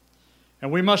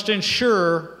 and we must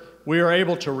ensure we are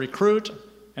able to recruit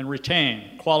and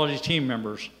retain quality team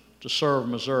members to serve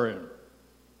Missouri.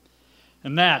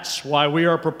 And that's why we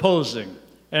are proposing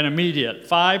an immediate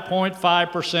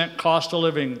 5.5% cost of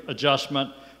living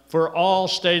adjustment for all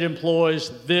state employees.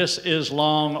 This is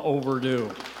long overdue.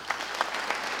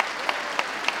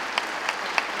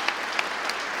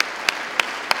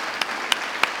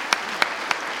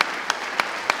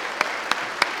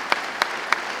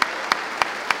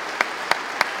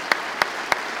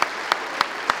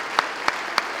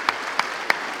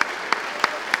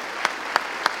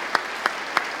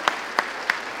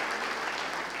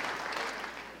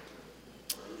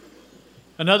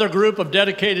 Another group of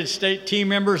dedicated state team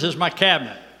members is my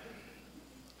cabinet.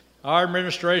 Our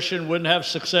administration wouldn't have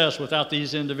success without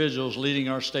these individuals leading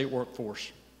our state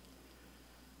workforce.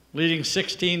 Leading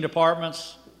 16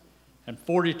 departments and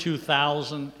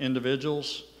 42,000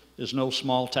 individuals is no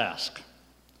small task.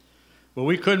 But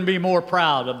we couldn't be more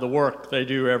proud of the work they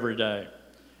do every day.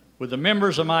 Would the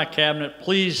members of my cabinet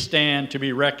please stand to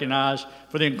be recognized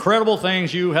for the incredible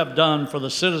things you have done for the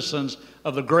citizens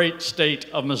of the great state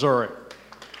of Missouri.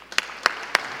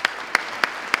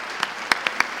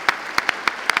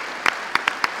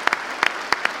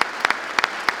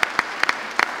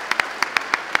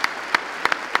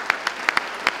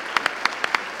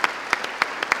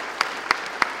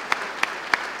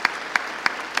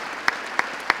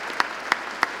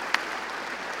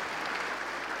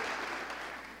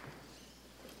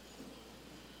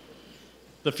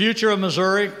 The future of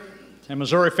Missouri and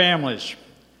Missouri families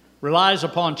relies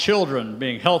upon children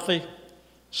being healthy,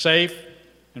 safe,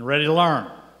 and ready to learn.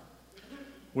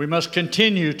 We must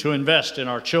continue to invest in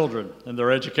our children and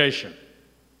their education.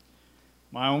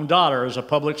 My own daughter is a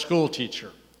public school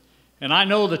teacher, and I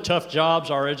know the tough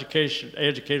jobs our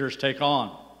educators take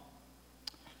on.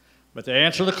 But they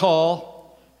answer the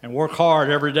call and work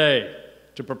hard every day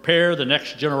to prepare the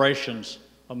next generations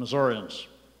of Missourians.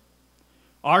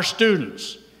 Our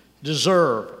students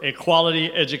deserve a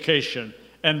quality education,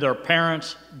 and their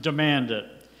parents demand it.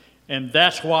 And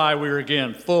that's why we're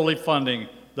again fully funding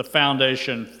the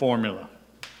foundation formula.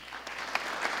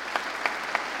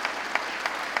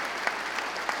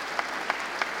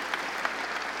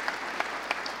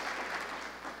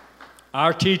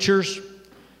 Our teachers,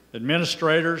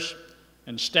 administrators,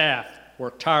 and staff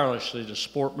work tirelessly to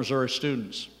support Missouri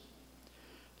students.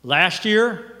 Last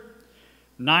year,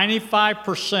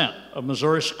 95% of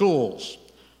Missouri schools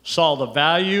saw the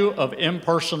value of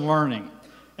in-person learning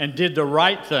and did the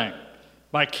right thing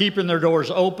by keeping their doors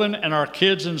open and our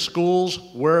kids in schools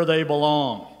where they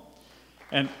belong.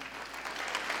 And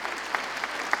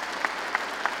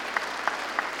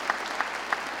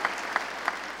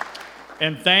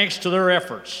thanks to their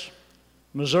efforts,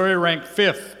 Missouri ranked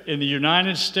 5th in the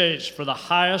United States for the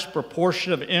highest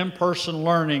proportion of in-person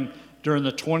learning during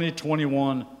the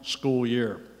 2021 school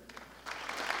year.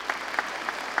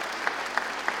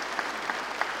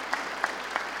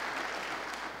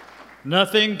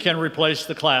 Nothing can replace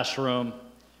the classroom,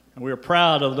 and we are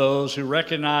proud of those who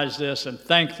recognize this and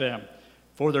thank them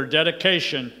for their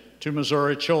dedication to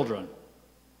Missouri children.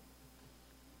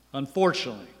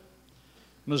 Unfortunately,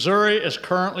 Missouri is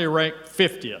currently ranked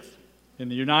 50th in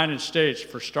the United States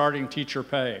for starting teacher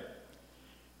pay,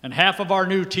 and half of our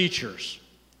new teachers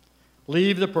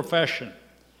leave the profession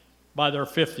by their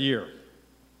 5th year.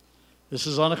 This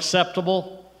is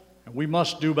unacceptable, and we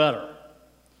must do better.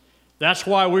 That's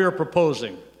why we are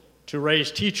proposing to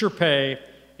raise teacher pay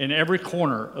in every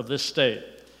corner of this state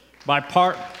by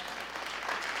partnering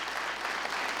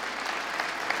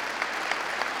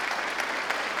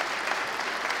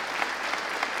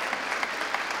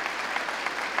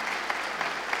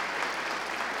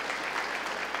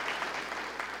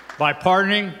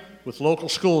with local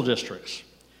school districts.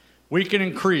 We can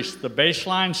increase the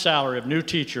baseline salary of new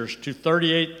teachers to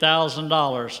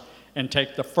 $38,000 and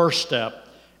take the first step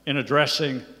in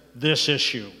addressing this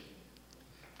issue.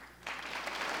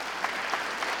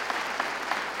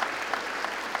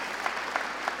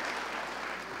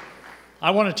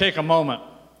 I want to take a moment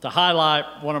to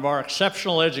highlight one of our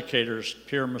exceptional educators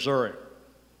here in Missouri.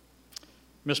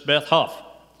 Miss Beth Huff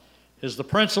is the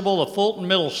principal of Fulton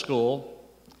Middle School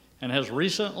and has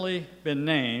recently been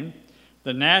named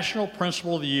the National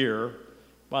Principal of the Year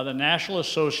by the National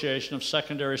Association of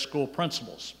Secondary School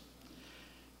Principals.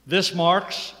 This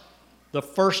marks the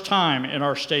first time in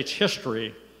our state's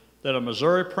history that a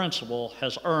Missouri principal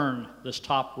has earned this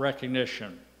top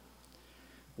recognition.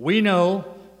 We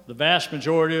know the vast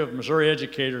majority of Missouri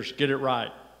educators get it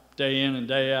right, day in and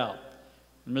day out.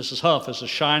 And Mrs. Huff is a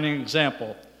shining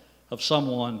example of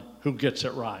someone who gets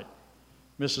it right.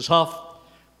 Mrs. Huff,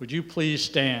 would you please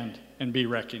stand and be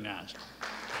recognized?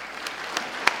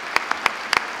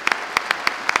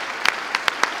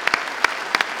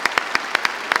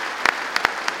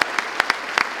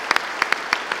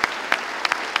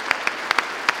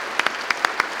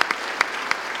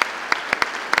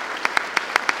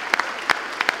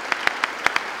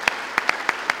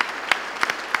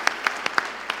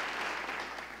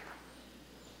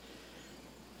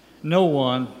 No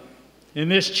one in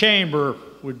this chamber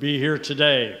would be here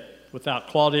today without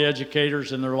quality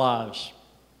educators in their lives,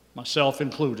 myself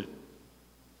included.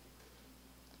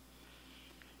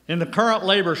 In the current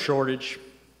labor shortage,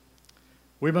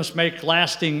 we must make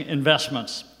lasting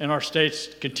investments in our state's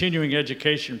continuing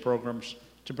education programs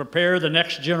to prepare the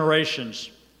next generations,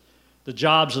 the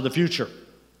jobs of the future.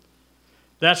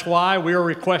 That's why we are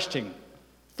requesting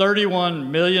 $31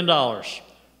 million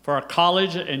for our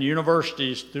college and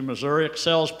universities through Missouri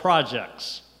Excels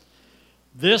projects.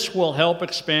 This will help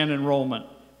expand enrollment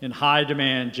in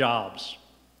high-demand jobs.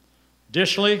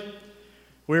 Additionally,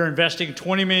 we are investing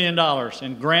 $20 million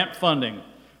in grant funding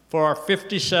for our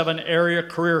 57 area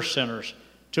career centers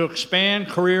to expand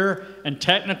career and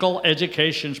technical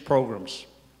education programs.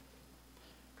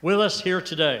 With us here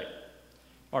today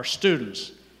are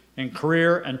students in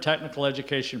career and technical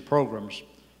education programs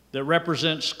that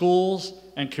represent schools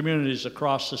and communities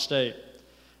across the state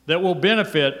that will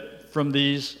benefit from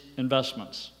these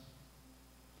investments.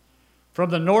 From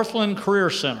the Northland Career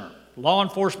Center, Law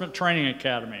Enforcement Training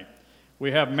Academy,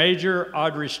 we have Major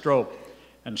Audrey Strope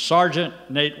and Sergeant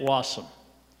Nate Wassam.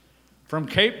 From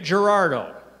Cape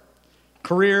Girardeau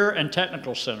Career and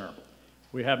Technical Center,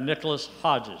 we have Nicholas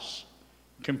Hodges,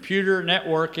 Computer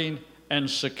Networking and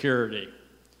Security.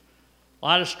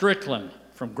 Lida Strickland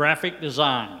from Graphic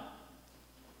Design,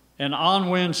 and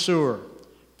Onwin Sewer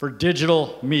for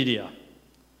Digital Media.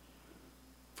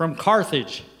 From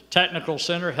Carthage Technical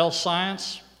Center, Health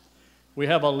Science, we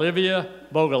have Olivia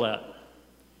Bogalet,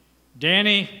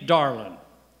 Danny Darlin,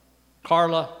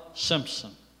 Carla Simpson.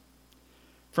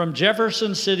 From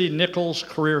Jefferson City Nichols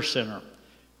Career Center,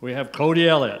 we have Cody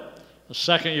Elliott, a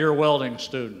second-year welding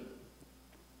student.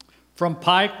 From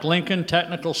Pike Lincoln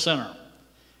Technical Center,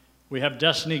 we have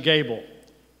Destiny Gable,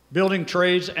 Building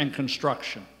Trades and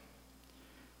Construction.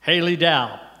 Haley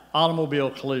Dow, Automobile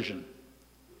Collision.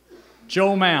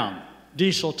 Joe Mound,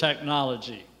 Diesel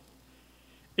Technology.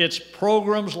 It's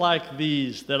programs like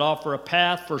these that offer a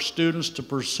path for students to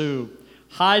pursue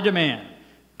high demand,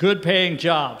 good paying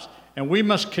jobs, and we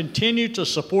must continue to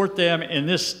support them in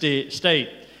this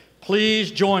state.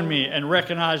 Please join me in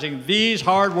recognizing these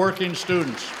hardworking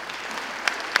students.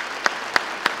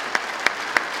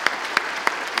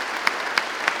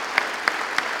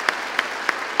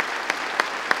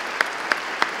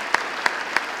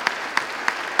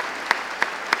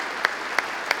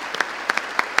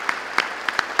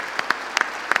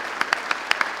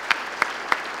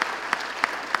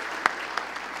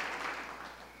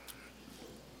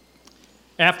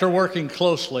 After working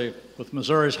closely with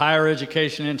Missouri's higher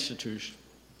education institutions,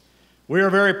 we are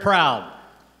very proud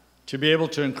to be able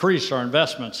to increase our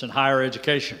investments in higher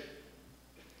education.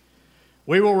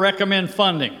 We will recommend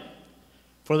funding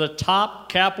for the top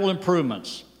capital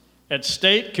improvements at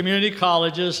state community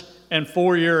colleges and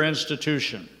four-year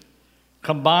institutions,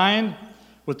 combined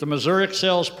with the Missouri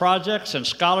Excels projects and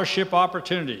scholarship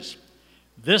opportunities.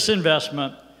 This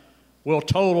investment will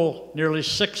total nearly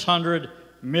 $600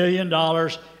 million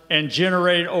and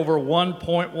generate over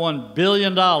 $1.1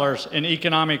 billion in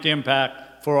economic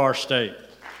impact for our state.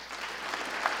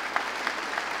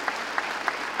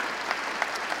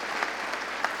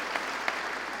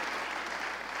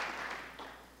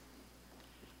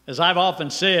 As I've often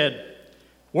said,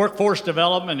 workforce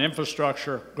development and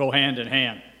infrastructure go hand in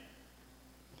hand.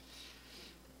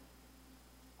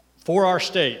 For our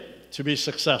state to be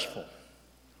successful,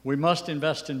 we must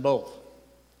invest in both.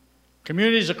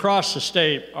 Communities across the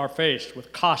state are faced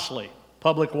with costly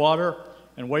public water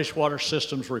and wastewater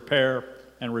systems repair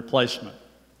and replacement.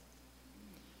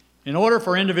 In order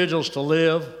for individuals to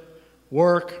live,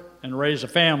 work, and raise a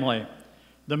family,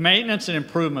 the maintenance and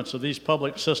improvements of these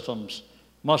public systems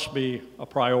must be a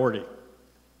priority.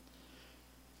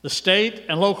 The state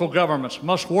and local governments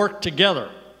must work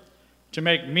together to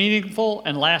make meaningful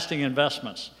and lasting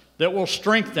investments that will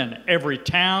strengthen every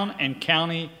town and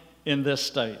county in this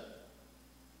state.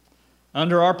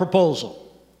 Under our proposal,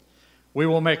 we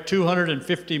will make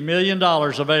 $250 million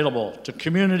available to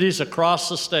communities across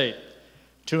the state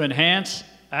to enhance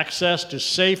access to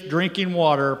safe drinking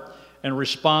water and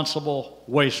responsible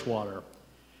wastewater,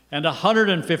 and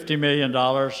 $150 million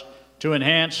to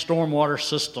enhance stormwater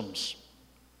systems.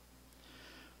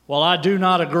 While I do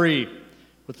not agree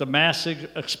with the massive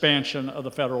expansion of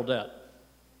the federal debt,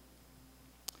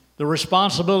 the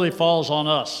responsibility falls on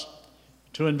us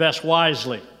to invest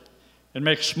wisely and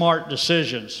make smart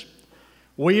decisions.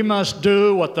 We must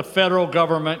do what the federal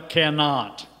government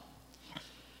cannot.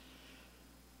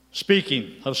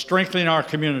 Speaking of strengthening our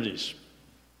communities,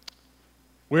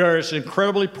 we are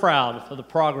incredibly proud of the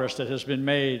progress that has been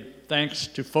made thanks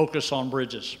to Focus on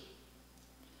Bridges.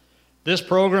 This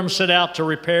program set out to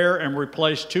repair and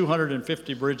replace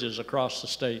 250 bridges across the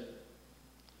state.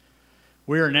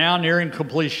 We are now nearing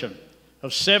completion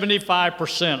of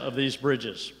 75% of these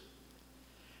bridges.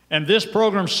 And this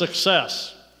program's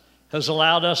success has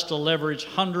allowed us to leverage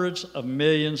hundreds of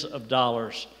millions of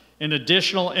dollars in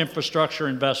additional infrastructure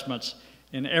investments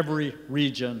in every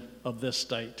region of this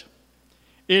state.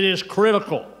 It is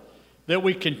critical that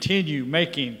we continue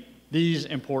making these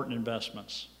important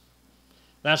investments.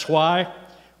 That's why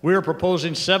we're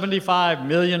proposing $75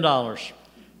 million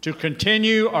to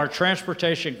continue our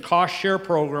transportation cost share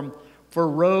program for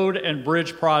road and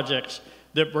bridge projects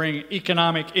that bring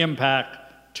economic impact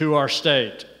to our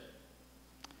state,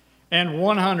 and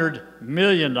 $100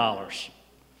 million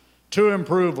to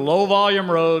improve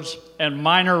low-volume roads and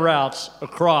minor routes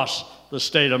across the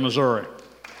state of Missouri.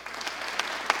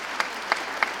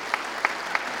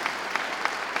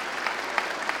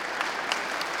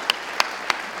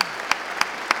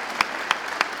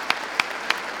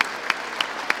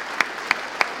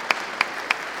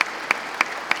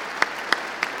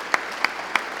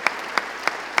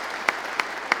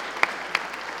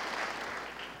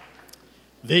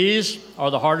 These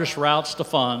are the hardest routes to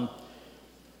fund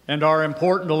and are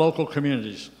important to local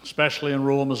communities, especially in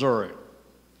rural Missouri.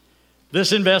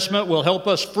 This investment will help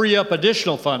us free up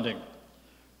additional funding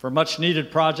for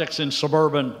much-needed projects in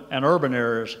suburban and urban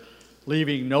areas,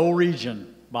 leaving no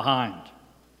region behind.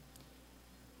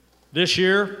 This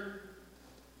year,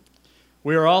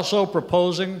 we are also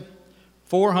proposing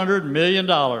 $400 million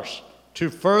to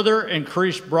further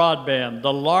increase broadband,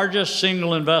 the largest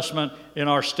single investment in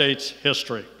our state's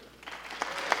history.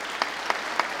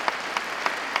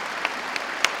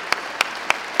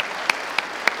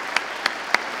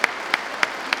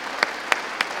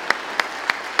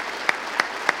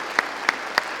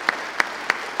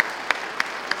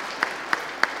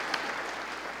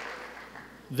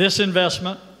 This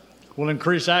investment will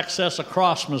increase access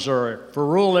across Missouri for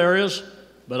rural areas,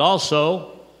 but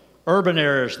also urban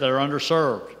areas that are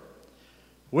underserved.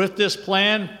 With this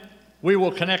plan, we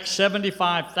will connect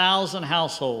 75,000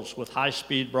 households with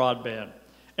high-speed broadband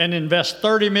and invest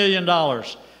 $30 million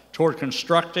toward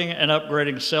constructing and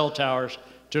upgrading cell towers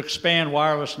to expand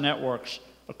wireless networks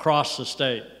across the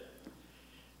state.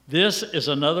 This is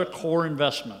another core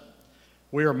investment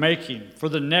we are making for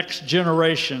the next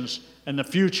generations and the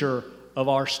future of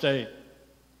our state.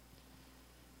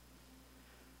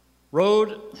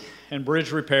 Road and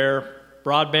bridge repair,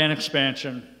 broadband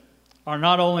expansion are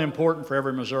not only important for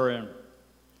every Missourian,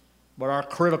 but are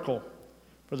critical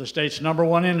for the state's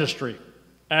 #1 industry,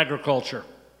 agriculture.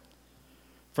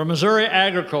 For Missouri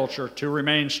agriculture to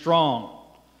remain strong,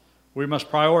 we must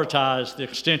prioritize the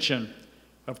extension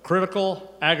of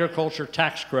critical agriculture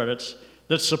tax credits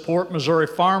that support Missouri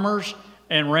farmers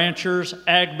and ranchers,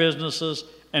 ag businesses,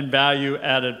 and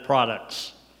value-added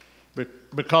products.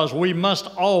 Because we must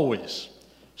always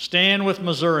stand with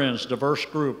Missourians' diverse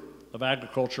group of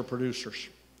agriculture producers.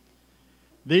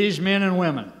 These men and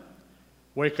women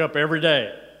wake up every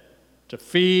day to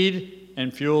feed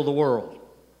and fuel the world.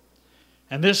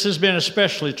 And this has been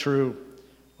especially true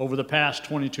over the past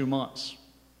 22 months.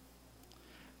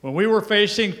 When we were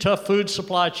facing tough food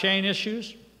supply chain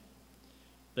issues,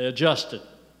 they adjusted,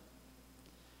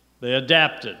 they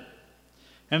adapted,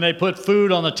 and they put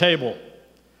food on the table,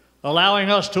 allowing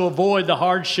us to avoid the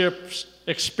hardships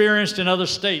experienced in other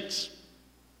states.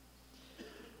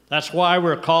 That's why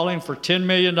we're calling for $10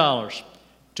 million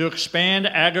to expand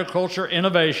agriculture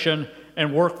innovation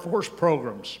and workforce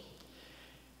programs.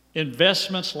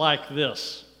 Investments like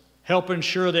this help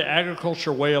ensure the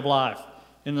agriculture way of life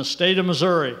in the state of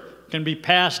Missouri can be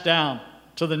passed down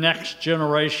to the next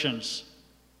generations.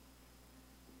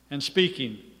 And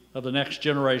speaking of the next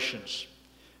generations,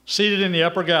 seated in the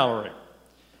upper gallery,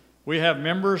 we have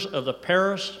members of the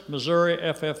Paris, Missouri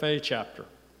FFA chapter,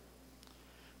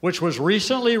 which was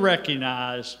recently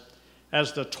recognized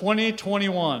as the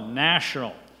 2021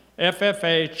 National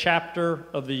FFA Chapter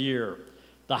of the Year,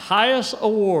 the highest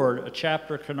award a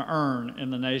chapter can earn in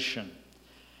the nation.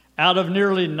 Out of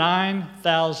nearly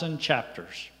 9,000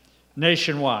 chapters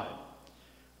nationwide,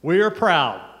 we are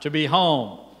proud to be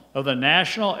home of the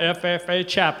National FFA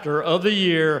Chapter of the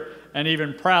Year, and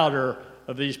even prouder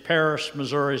of these Paris,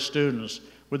 Missouri students.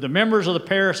 Would the members of the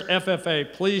Paris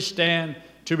FFA please stand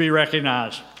to be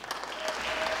recognized?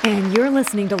 And you're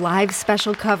listening to live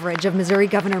special coverage of Missouri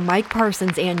Governor Mike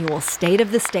Parson's annual State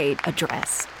of the State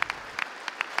address.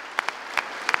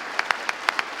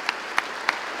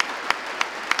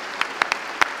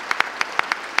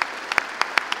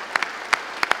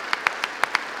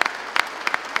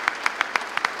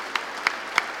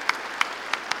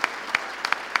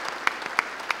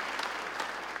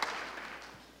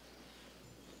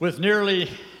 With nearly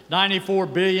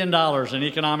 $94 billion in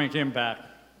economic impact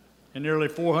and nearly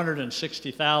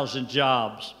 460,000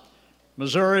 jobs,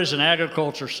 Missouri is an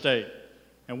agriculture state,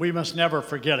 and we must never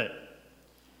forget it.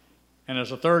 And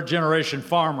as a third-generation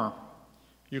farmer,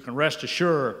 you can rest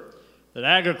assured that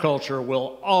agriculture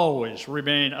will always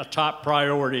remain a top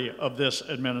priority of this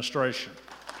administration.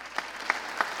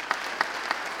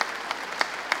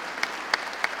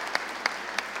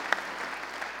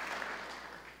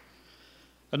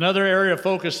 Another area of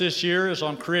focus this year is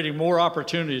on creating more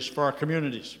opportunities for our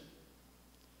communities.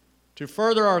 To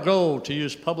further our goal to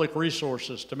use public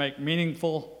resources to make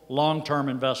meaningful, long-term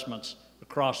investments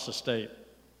across the state,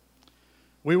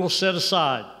 we will set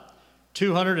aside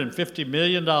 $250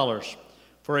 million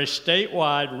for a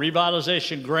statewide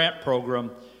revitalization grant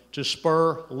program to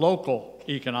spur local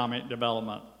economic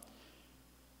development.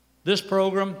 This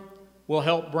program will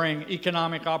help bring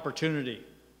economic opportunity,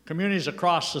 communities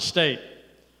across the state,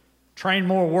 train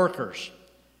more workers,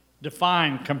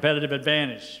 define competitive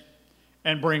advantage,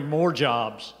 and bring more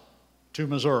jobs to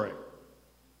Missouri.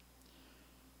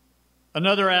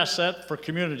 Another asset for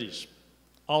communities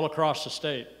all across the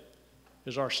state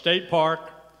is our state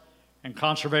park and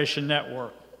conservation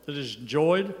network that is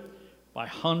enjoyed by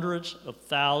hundreds of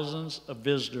thousands of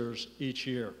visitors each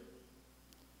year.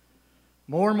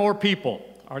 More and more people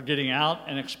are getting out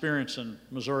and experiencing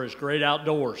Missouri's great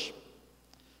outdoors.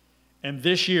 And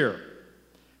this year,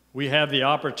 we have the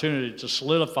opportunity to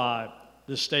solidify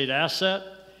this state asset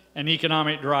and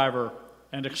economic driver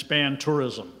and expand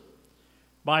tourism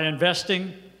by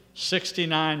investing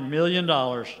 $69 million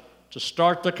to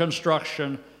start the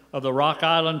construction of the Rock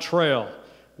Island Trail.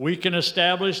 We can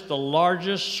establish the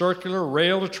largest circular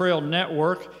rail-to-trail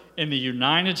network in the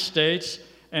United States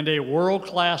and a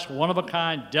world-class,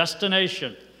 one-of-a-kind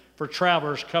destination for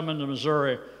travelers coming to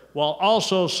Missouri, while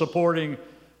also supporting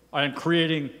and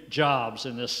creating jobs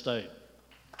in this state.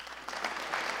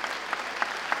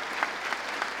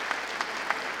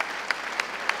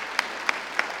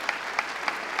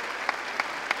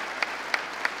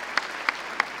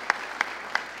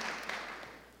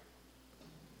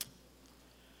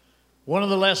 One of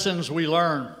the lessons we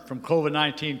learned from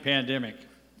COVID-19 pandemic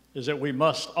is that we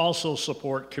must also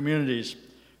support communities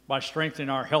by strengthening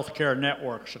our healthcare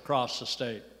networks across the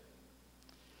state.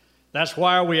 That's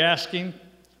why we're asking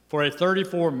for a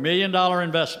 $34 million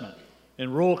investment in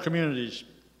rural communities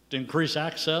to increase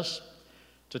access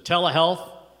to telehealth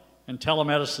and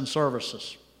telemedicine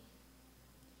services.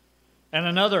 And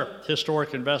another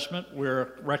historic investment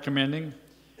we're recommending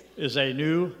is a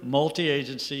new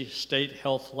multi-agency state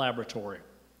health laboratory.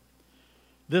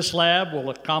 This lab will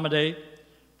accommodate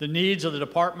the needs of the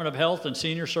Department of Health and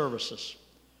Senior Services,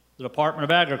 the Department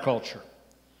of Agriculture,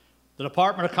 the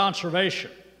Department of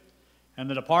Conservation, and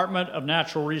the Department of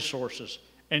Natural Resources,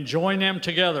 and join them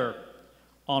together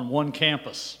on one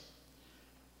campus.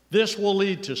 This will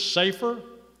lead to safer,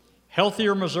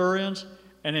 healthier Missourians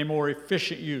and a more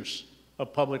efficient use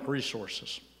of public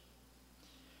resources.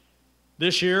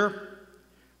 This year,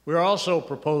 we are also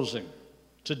proposing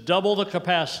to double the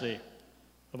capacity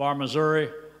of our Missouri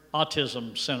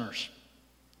Autism Centers.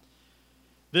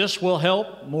 This will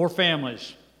help more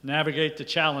families navigate the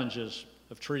challenges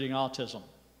of treating autism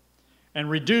and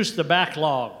reduce the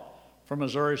backlog for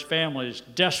Missouri's families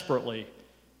desperately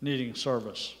needing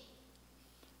service.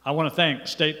 I want to thank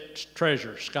State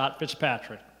Treasurer Scott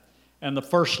Fitzpatrick and the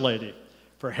First Lady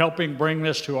for helping bring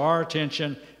this to our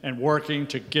attention and working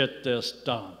to get this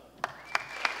done.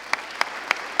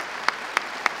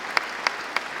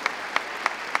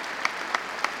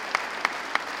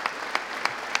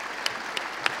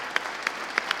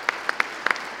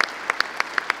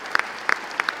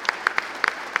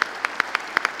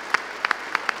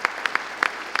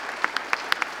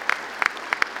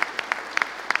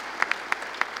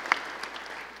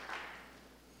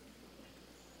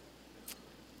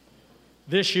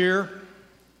 This year,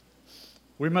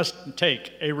 we must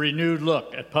take a renewed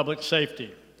look at public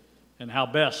safety and how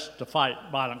best to fight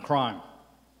violent crime.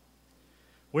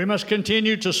 We must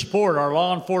continue to support our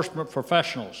law enforcement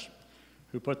professionals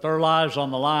who put their lives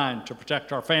on the line to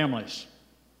protect our families.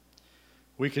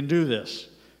 We can do this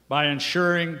by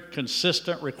ensuring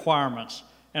consistent requirements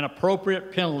and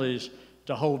appropriate penalties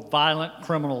to hold violent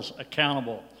criminals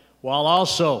accountable, while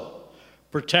also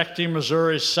protecting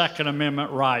Missouri's Second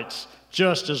Amendment rights,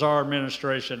 just as our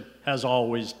administration has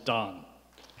always done.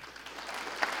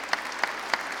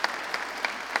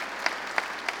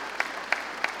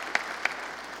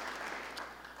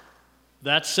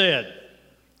 That said,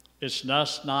 it's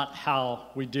just not how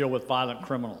we deal with violent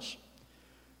criminals.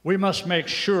 We must make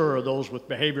sure those with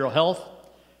behavioral health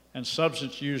and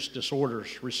substance use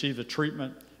disorders receive the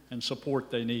treatment and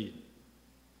support they need.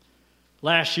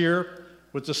 Last year,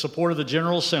 with the support of the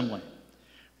General Assembly,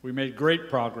 we made great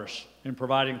progress in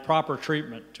providing proper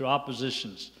treatment to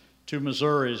oppositions to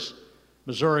Missourians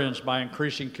by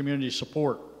increasing community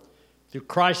support through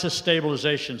crisis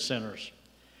stabilization centers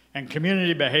and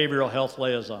community behavioral health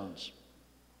liaisons.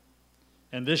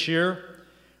 And this year,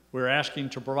 we're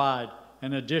asking to provide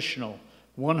an additional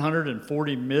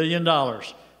 $140 million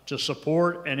to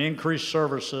support and increase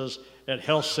services at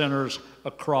health centers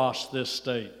across this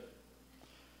state.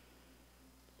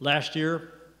 Last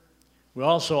year, we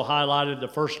also highlighted the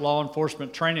first law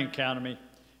enforcement training academy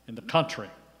in the country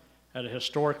at a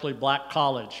historically black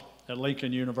college at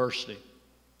Lincoln University.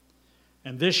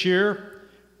 And this year,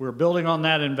 we're building on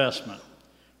that investment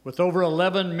with over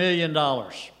 $11 million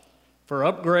for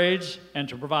upgrades and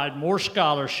to provide more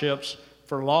scholarships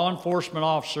for law enforcement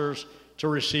officers to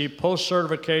receive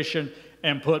post-certification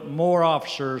and put more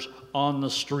officers on the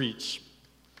streets.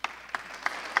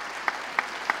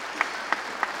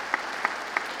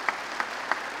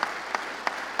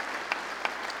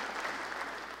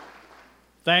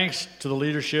 Thanks to the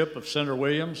leadership of Senator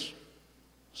Williams,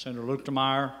 Senator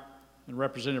Luetkemeyer, and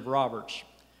Representative Roberts,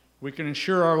 we can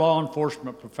ensure our law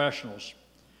enforcement professionals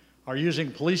are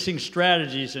using policing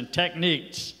strategies and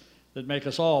techniques that make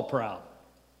us all proud.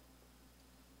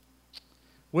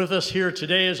 With us here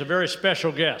today is a very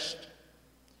special guest,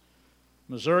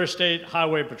 Missouri State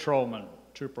Highway Patrolman,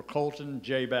 Trooper Colton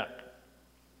J. Beck.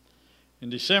 In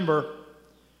December,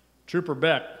 Trooper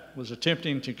Beck was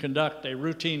attempting to conduct a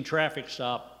routine traffic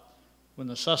stop when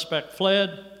the suspect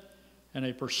fled and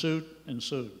a pursuit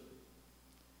ensued.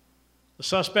 The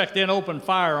suspect then opened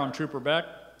fire on Trooper Beck,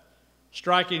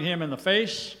 striking him in the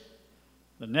face,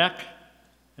 the neck,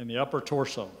 and the upper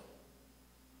torso.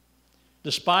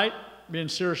 Despite being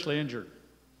seriously injured,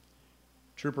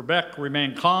 Trooper Beck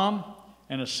remained calm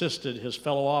and assisted his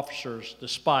fellow officers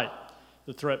despite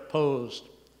the threat posed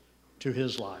to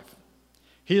his life.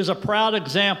 He is a proud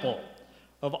example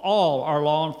of all our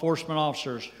law enforcement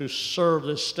officers who serve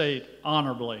this state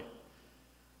honorably.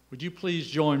 Would you please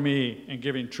join me in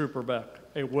giving Trooper Beck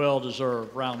a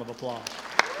well-deserved round of applause?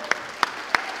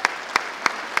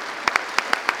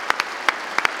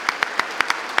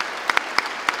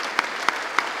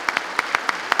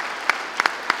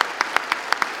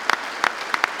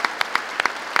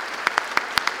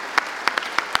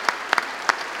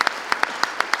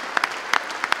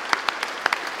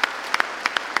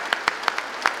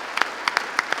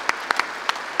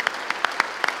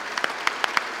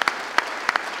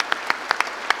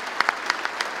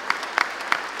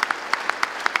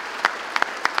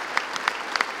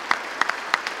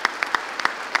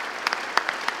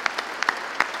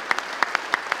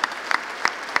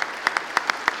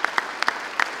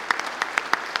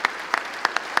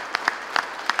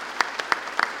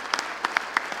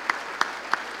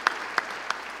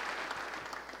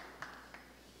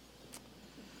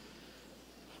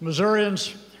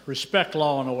 Missourians respect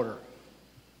law and order,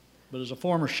 but as a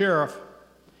former sheriff,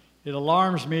 it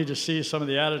alarms me to see some of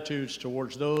the attitudes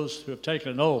towards those who have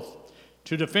taken an oath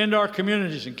to defend our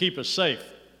communities and keep us safe.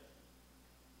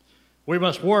 We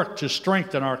must work to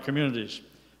strengthen our communities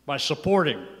by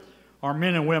supporting our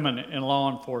men and women in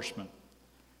law enforcement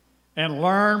and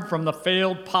learn from the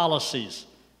failed policies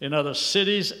in other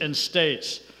cities and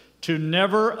states to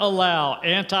never allow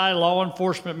anti-law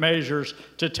enforcement measures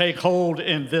to take hold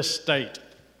in this state.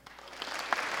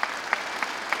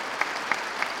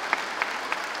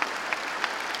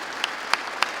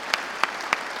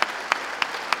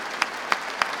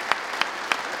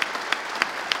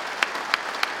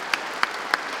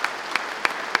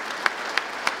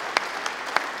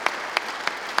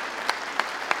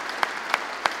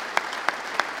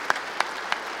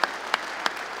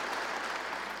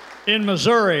 In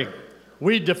Missouri,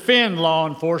 we defend law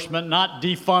enforcement, not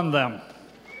defund them.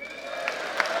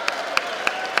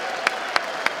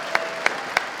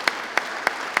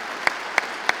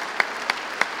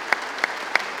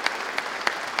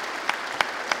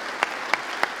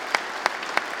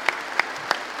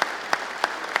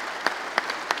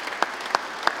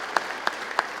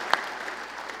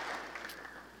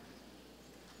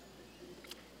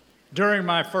 During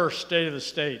my first State of the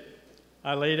State,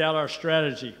 I laid out our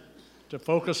strategy to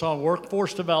focus on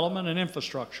workforce development and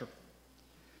infrastructure.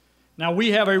 Now,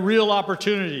 we have a real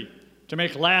opportunity to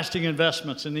make lasting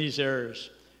investments in these areas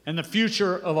and the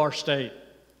future of our state.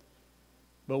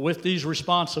 But with these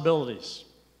responsibilities,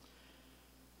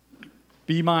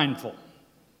 be mindful.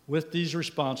 With these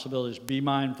responsibilities, be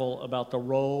mindful about the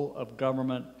role of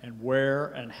government and where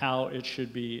and how it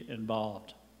should be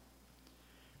involved.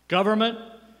 Government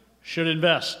should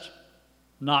invest,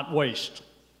 not waste.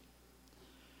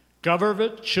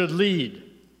 Government should lead,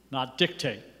 not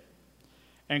dictate.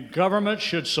 And government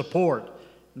should support,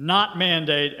 not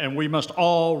mandate, and we must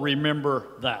all remember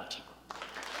that.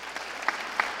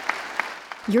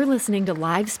 You're listening to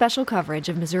live special coverage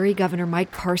of Missouri Governor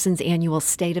Mike Parson's annual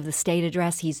State of the State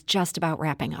address. He's just about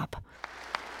wrapping up.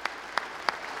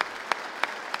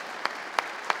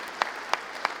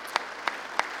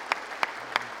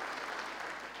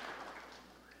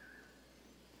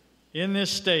 In this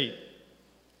state,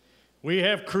 we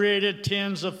have created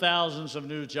tens of thousands of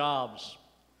new jobs,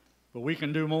 but we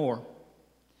can do more.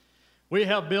 We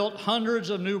have built hundreds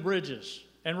of new bridges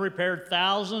and repaired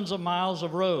thousands of miles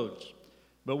of roads,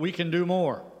 but we can do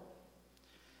more.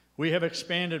 We have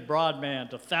expanded broadband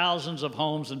to thousands of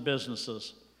homes and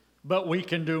businesses, but we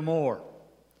can do more.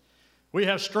 We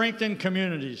have strengthened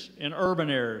communities in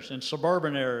urban areas, in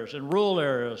suburban areas, in rural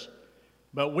areas,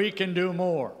 but we can do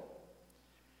more.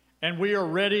 And we are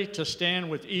ready to stand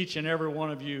with each and every one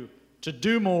of you to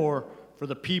do more for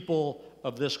the people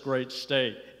of this great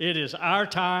state. It is our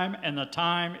time, and the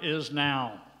time is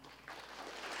now.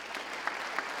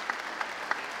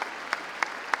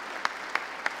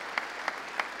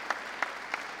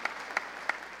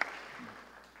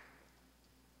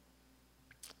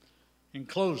 In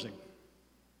closing,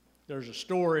 there's a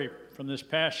story from this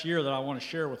past year that I want to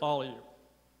share with all of you.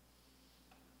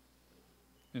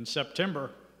 In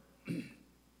September,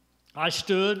 I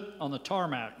stood on the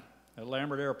tarmac at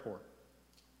Lambert Airport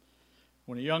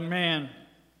when a young man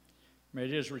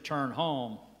made his return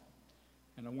home,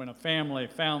 and when a family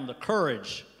found the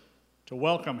courage to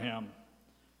welcome him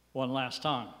one last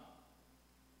time.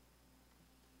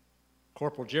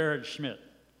 Corporal Jared Schmidt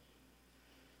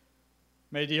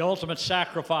made the ultimate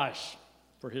sacrifice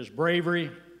for his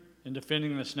bravery in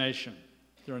defending this nation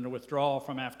during the withdrawal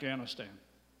from Afghanistan.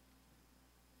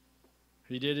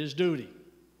 He did his duty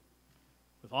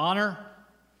with honor,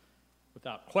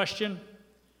 without question,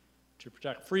 to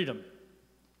protect freedom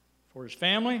for his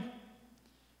family,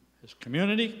 his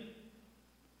community,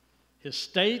 his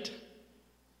state,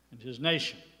 and his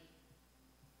nation.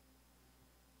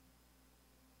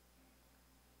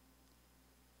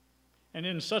 And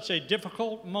in such a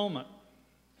difficult moment,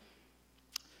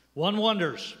 one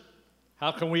wonders,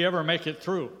 how can we ever make it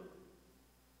through?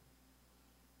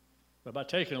 But by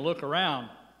taking a look around,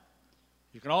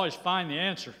 you can always find the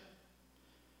answer.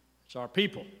 It's our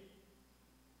people.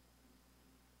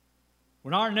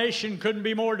 When our nation couldn't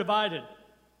be more divided,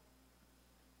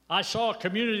 I saw a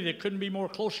community that couldn't be more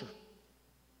closer.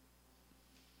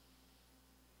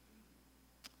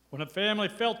 When a family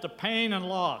felt the pain and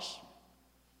loss,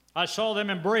 I saw them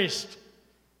embraced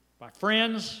by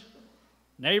friends,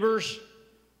 neighbors,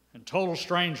 and total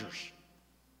strangers.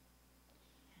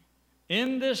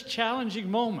 In this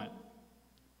challenging moment,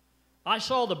 I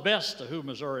saw the best of who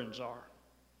Missourians are.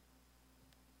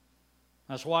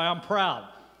 That's why I'm proud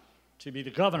to be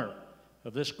the governor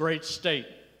of this great state.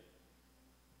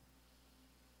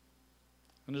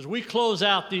 And as we close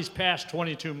out these past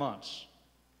 22 months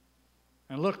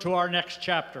and look to our next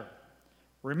chapter,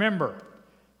 remember,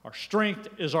 our strength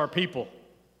is our people.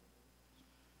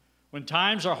 When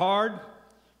times are hard,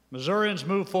 Missourians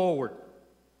move forward.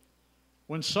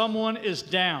 When someone is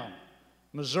down,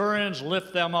 Missourians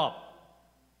lift them up.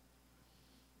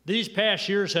 These past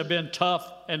years have been tough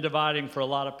and dividing for a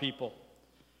lot of people.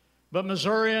 But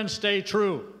Missourians stay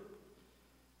true.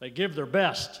 They give their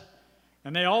best,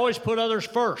 and they always put others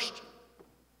first.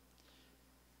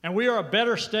 And we are a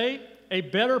better state, a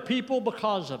better people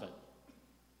because of it.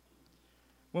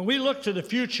 When we look to the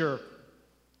future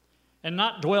and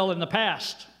not dwell in the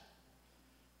past,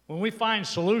 when we find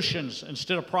solutions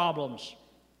instead of problems,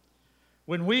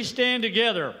 when we stand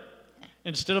together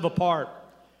instead of apart,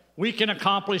 we can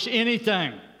accomplish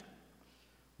anything.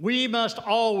 We must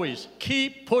always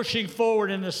keep pushing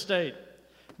forward in this state.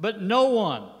 But no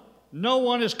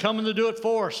one is coming to do it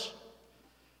for us.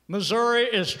 Missouri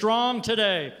is strong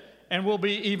today and will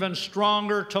be even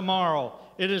stronger tomorrow.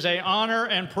 It is an honor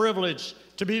and privilege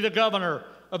to be the governor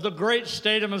of the great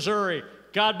state of Missouri.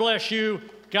 God bless you,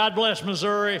 God bless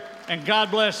Missouri, and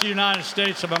God bless the United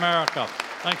States of America.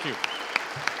 Thank you.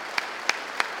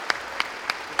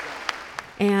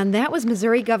 And that was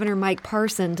Missouri Governor Mike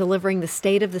Parson delivering the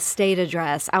State of the State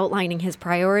address, outlining his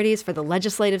priorities for the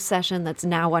legislative session that's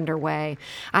now underway.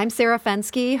 I'm Sarah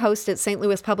Fenske, host at St.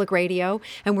 Louis Public Radio,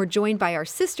 and we're joined by our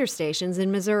sister stations in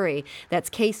Missouri.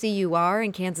 That's KCUR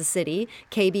in Kansas City,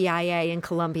 KBIA in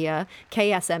Columbia,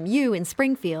 KSMU in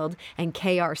Springfield, and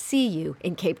KRCU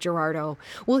in Cape Girardeau.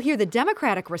 We'll hear the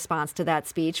Democratic response to that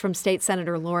speech from State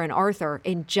Senator Lauren Arthur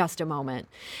in just a moment.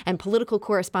 And political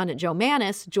correspondent Joe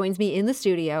Mannies joins me in the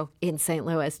studio in St.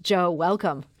 Louis. Joe,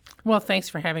 welcome. Well, thanks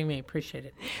for having me. Appreciate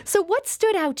it. So what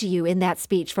stood out to you in that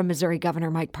speech from Missouri Governor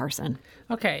Mike Parson?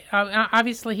 Okay.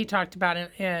 Obviously, he talked about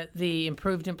the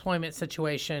improved employment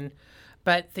situation,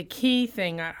 but the key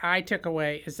thing I took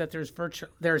away is that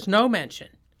there's no mention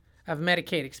of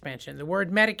Medicaid expansion. The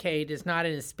word Medicaid is not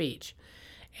in his speech.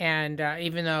 And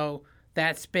even though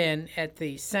that's been at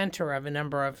the center of a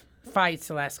number of fights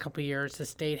the last couple of years, the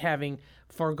state having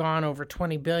foregone over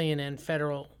 $20 billion in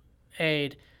federal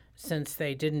aid since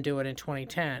they didn't do it in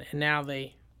 2010. And now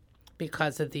they,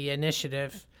 because of the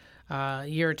initiative a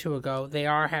year or two ago, they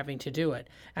are having to do it.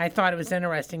 And I thought it was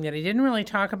interesting that he didn't really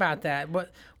talk about that.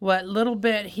 What little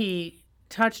bit he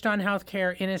touched on health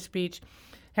care in his speech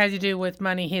had to do with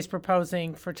money he's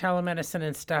proposing for telemedicine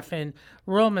and stuff in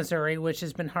rural Missouri, which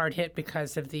has been hard hit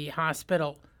because of the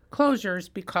hospital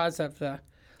closures because of the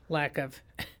lack of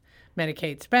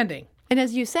Medicaid spending. And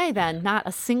as you say, then, not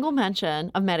a single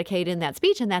mention of Medicaid in that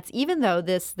speech, and that's even though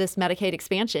this Medicaid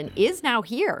expansion is now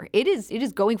here. It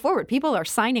is going forward. People are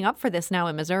signing up for this now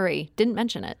in Missouri. Didn't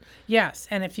mention it. Yes,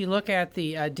 and if you look at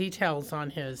the details on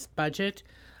his budget,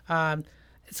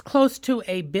 it's close to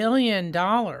 $1 billion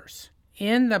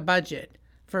in the budget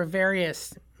for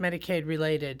various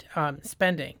Medicaid-related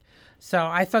spending. So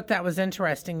I thought that was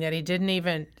interesting that he didn't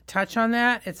even touch on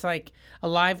that. It's like a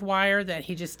live wire that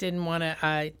he just didn't want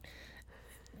to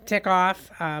tick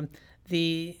off.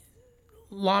 The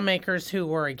lawmakers who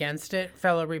were against it,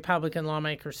 fellow Republican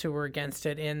lawmakers who were against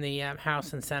it in the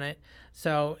House and Senate.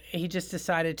 So he just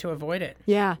decided to avoid it.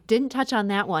 Yeah, didn't touch on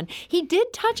that one. He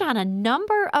did touch on a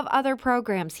number of other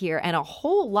programs here and a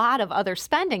whole lot of other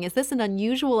spending. Is this an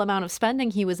unusual amount of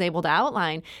spending he was able to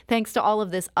outline thanks to all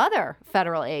of this other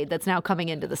federal aid that's now coming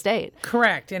into the state?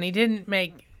 Correct. And he didn't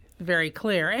make very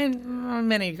clear, and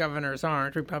many governors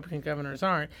aren't, Republican governors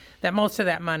aren't, that most of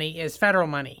that money is federal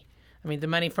money. I mean, the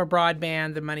money for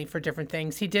broadband, the money for different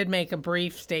things. He did make a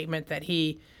brief statement that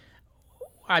he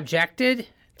objected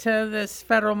to this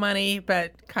federal money,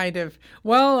 but kind of,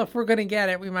 well, if we're going to get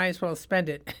it, we might as well spend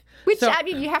it. Which, I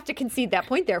mean, you have to concede that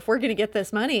point there. If we're going to get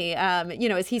this money,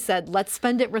 as he said, let's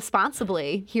spend it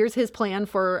responsibly. Here's his plan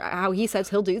for how he says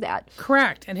he'll do that.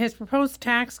 Correct. And his proposed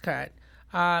tax cut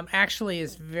actually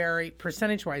is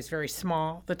percentage-wise, very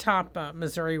small. The top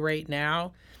Missouri rate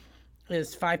now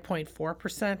is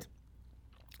 5.4%.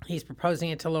 He's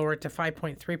proposing it to lower it to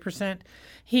 5.3%.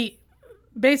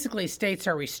 Basically, states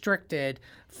are restricted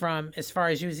from as far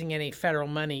as using any federal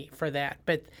money for that.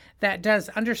 But that does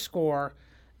underscore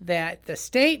that the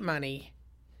state money,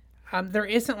 there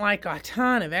isn't like a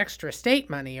ton of extra state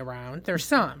money around. There's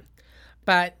some.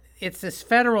 But it's this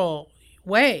federal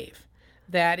wave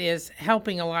that is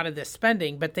helping a lot of this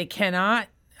spending. But they cannot,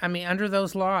 under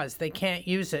those laws, they can't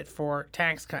use it for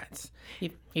tax cuts,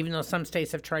 even though some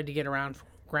states have tried to get around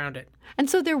ground it. And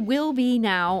so there will be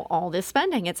now all this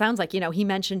spending. It sounds like, he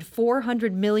mentioned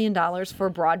 $400 million for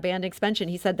broadband expansion.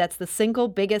 He said that's the single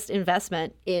biggest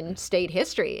investment in state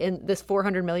history, in this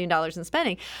 $400 million in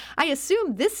spending. I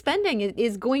assume this spending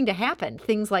is going to happen,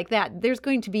 things like that. There's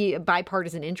going to be a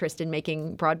bipartisan interest in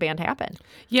making broadband happen.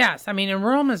 Yes. In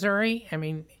rural Missouri,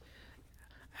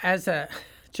 as a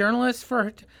journalist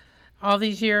for all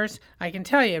these years, I can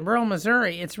tell you, in rural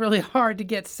Missouri, it's really hard to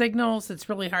get signals. It's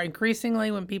really hard, increasingly,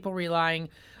 when people relying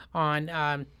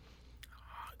on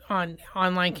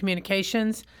online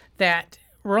communications, that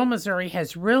rural Missouri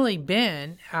has really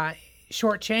been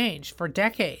shortchanged for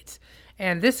decades.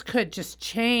 And this could just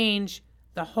change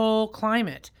the whole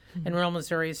climate in rural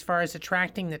Missouri as far as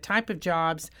attracting the type of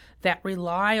jobs that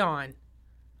rely on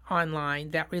online,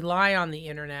 that rely on the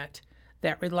internet,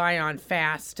 that rely on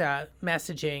fast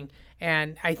messaging.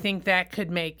 And I think that could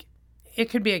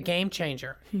be a game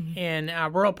changer in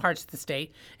rural parts of the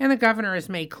state. And the governor has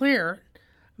made clear,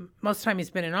 most of the time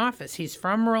he's been in office, he's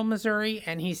from rural Missouri,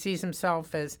 and he sees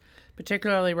himself as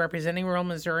particularly representing rural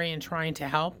Missouri and trying to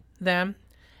help them.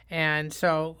 And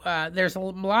so there's a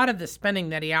lot of the spending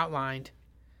that he outlined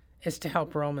is to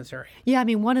help rural Missouri. Yeah,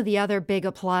 one of the other big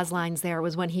applause lines there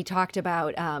was when he talked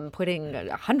about putting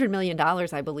 $100 million,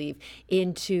 I believe,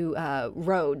 into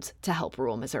roads to help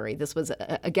rural Missouri. This was,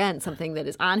 again, something that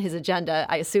is on his agenda.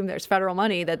 I assume there's federal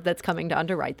money that's coming to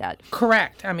underwrite that.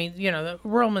 Correct. The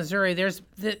rural Missouri, this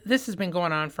has been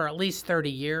going on for at least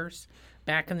 30 years.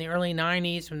 Back in the early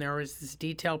 90s, when there was this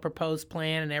detailed proposed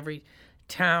plan and every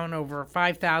town over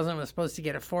 5,000 was supposed to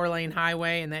get a 4-lane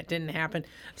highway, and that didn't happen.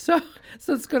 So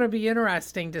it's going to be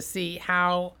interesting to see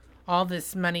how all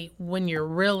this money, when you're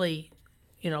really,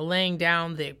 laying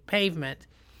down the pavement,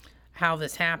 how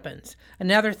this happens.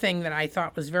 Another thing that I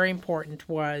thought was very important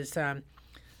was,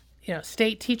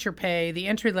 state teacher pay. The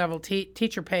entry-level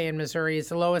teacher pay in Missouri is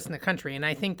the lowest in the country, and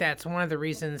I think that's one of the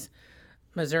reasons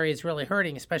Missouri is really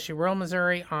hurting, especially rural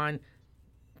Missouri, on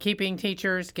keeping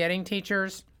teachers, getting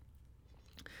teachers.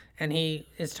 And he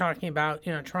is talking about,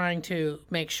 trying to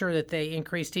make sure that they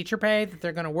increase teacher pay, that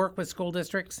they're going to work with school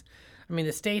districts.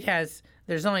 The state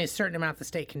there's only a certain amount the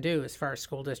state can do as far as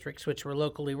school districts, which were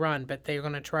locally run, but they're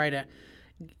going to try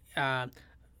to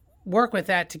work with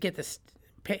that to get the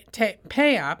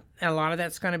pay up. And a lot of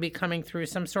that's going to be coming through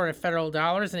some sort of federal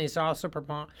dollars. And he's also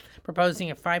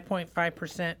proposing a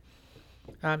 5.5%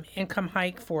 income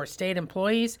hike for state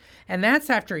employees. And that's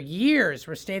after years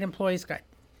where state employees got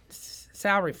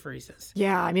salary freezes.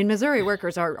 Yeah, Missouri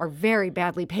workers are very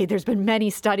badly paid. There's been many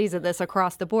studies of this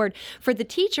across the board. For the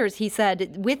teachers, he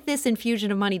said, with this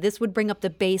infusion of money, this would bring up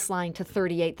the baseline to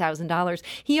 $38,000.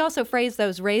 He also phrased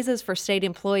those raises for state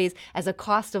employees as a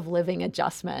cost of living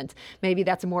adjustment. Maybe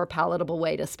that's a more palatable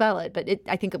way to spell it, but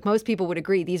I think most people would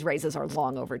agree these raises are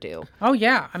long overdue. Oh,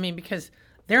 yeah. because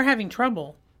they're having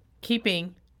trouble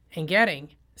keeping and getting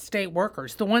state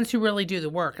workers, the ones who really do the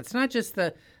work. It's not just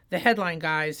the headline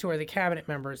guys who are the cabinet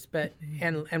members, but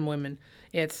and women.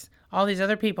 It's all these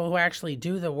other people who actually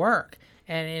do the work.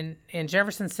 And in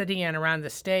Jefferson City and around the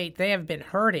state, they have been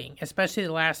hurting, especially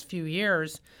the last few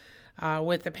years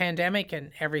with the pandemic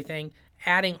and everything,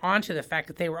 adding on to the fact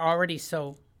that they were already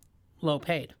so low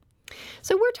paid.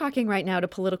 So we're talking right now to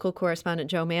political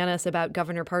correspondent Joe Mannies about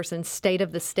Governor Parson's State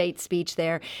of the State speech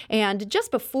there. And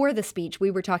just before the speech, we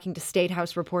were talking to State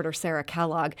House reporter Sarah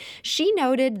Kellogg. She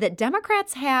noted that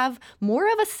Democrats have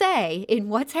more of a say in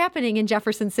what's happening in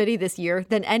Jefferson City this year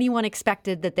than anyone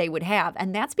expected that they would have.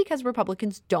 And that's because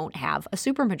Republicans don't have a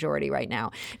supermajority right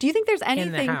now. Do you think there's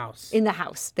anything in the House? In the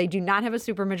House. They do not have a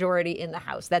supermajority in the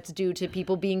House. That's due to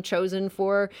people being chosen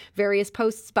for various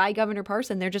posts by Governor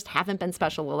Parson. There just haven't been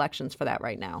special elections for that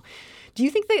right now. Do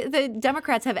you think the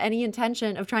Democrats have any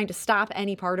intention of trying to stop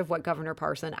any part of what Governor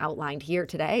Parson outlined here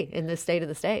today in the State of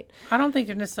the State? I don't think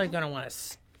they're necessarily going to want to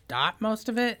stop most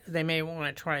of it. They may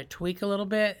want to try to tweak a little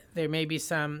bit. There may be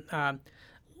some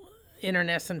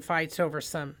internecine fights over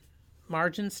some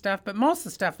margin stuff, but most of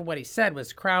the stuff of what he said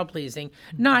was crowd pleasing,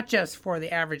 not just for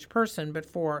the average person, but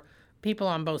for people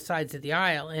on both sides of the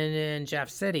aisle in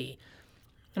Jeff City.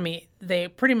 They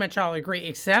pretty much all agree,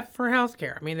 except for health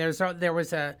care. There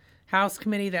was a House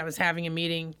committee that was having a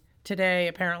meeting today,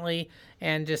 apparently,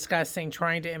 and discussing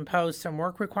trying to impose some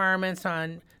work requirements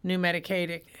on new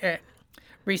Medicaid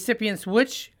recipients,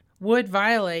 which would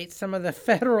violate some of the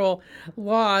federal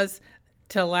laws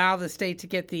to allow the state to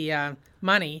get the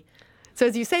money. So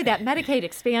as you say, that Medicaid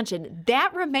expansion,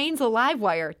 that remains a live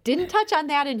wire. Didn't touch on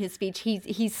that in his speech.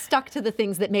 He's stuck to the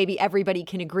things that maybe everybody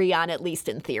can agree on, at least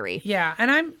in theory. Yeah,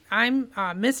 and I'm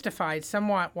mystified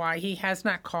somewhat why he has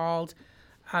not called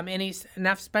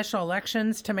enough special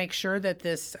elections to make sure that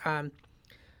this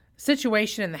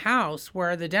situation in the House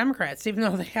where the Democrats, even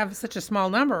though they have such a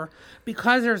small number,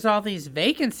 because there's all these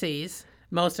vacancies,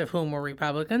 most of whom were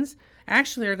Republicans,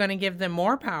 actually are going to give them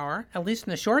more power, at least in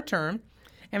the short term,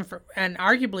 and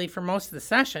arguably for most of the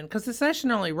session, because the session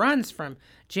only runs from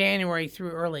January through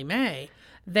early May,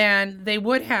 than they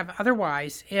would have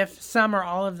otherwise if some or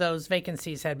all of those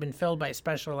vacancies had been filled by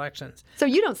special elections. So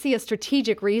you don't see a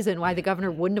strategic reason why the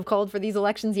governor wouldn't have called for these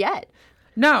elections yet?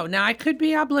 No. Now, I could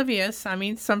be oblivious. I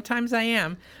mean, sometimes I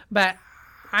am. But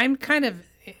I'm kind of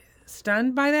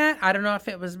stunned by that. I don't know if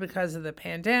it was because of the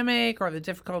pandemic or the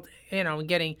difficult,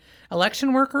 getting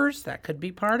election workers. That could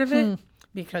be part of it.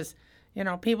 Because,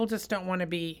 people just don't want to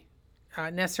be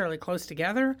necessarily close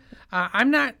together.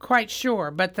 I'm not quite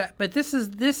sure, but this is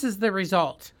the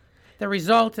result. The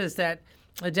result is that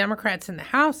the Democrats in the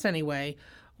House, anyway,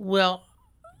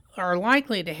 are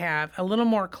likely to have a little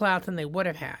more clout than they would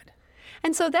have had.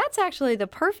 And so that's actually the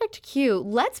perfect cue.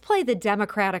 Let's play the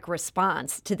Democratic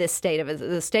response to this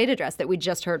the state address that we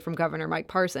just heard from Governor Mike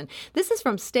Parson. This is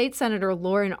from State Senator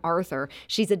Lauren Arthur.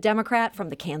 She's a Democrat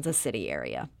from the Kansas City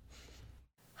area.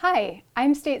 Hi,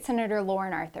 I'm State Senator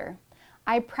Lauren Arthur.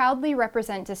 I proudly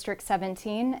represent District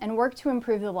 17 and work to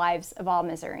improve the lives of all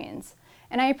Missourians.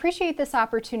 And I appreciate this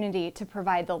opportunity to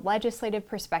provide the legislative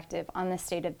perspective on the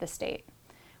state of the state.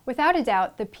 Without a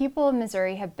doubt, the people of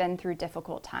Missouri have been through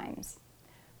difficult times.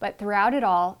 But throughout it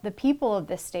all, the people of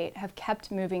this state have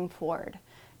kept moving forward,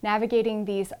 navigating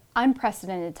these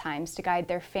unprecedented times to guide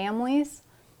their families,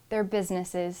 their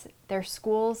businesses, their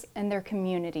schools, and their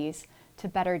communities to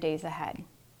better days ahead.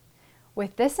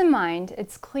 With this in mind,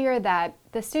 it's clear that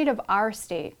the state of our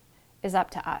state is up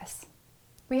to us.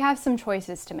 We have some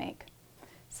choices to make.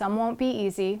 Some won't be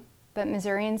easy, but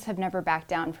Missourians have never backed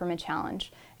down from a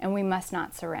challenge, and we must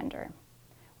not surrender.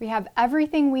 We have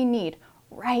everything we need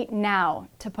right now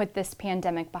to put this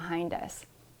pandemic behind us,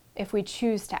 if we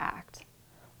choose to act.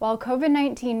 While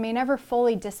COVID-19 may never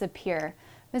fully disappear,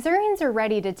 Missourians are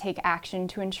ready to take action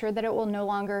to ensure that it will no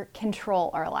longer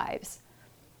control our lives.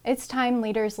 It's time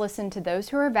leaders listen to those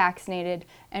who are vaccinated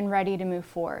and ready to move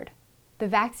forward. The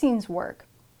vaccines work.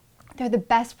 They're the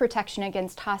best protection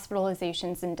against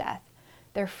hospitalizations and death.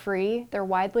 They're free, they're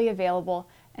widely available,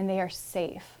 and they are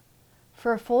safe.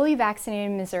 For a fully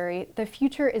vaccinated Missouri, the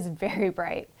future is very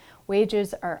bright.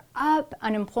 Wages are up,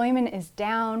 unemployment is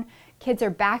down, kids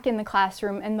are back in the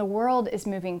classroom, and the world is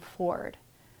moving forward.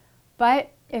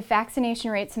 But if vaccination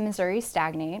rates in Missouri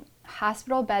stagnate,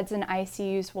 hospital beds and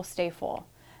ICUs will stay full.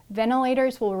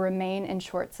 Ventilators will remain in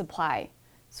short supply.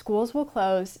 Schools will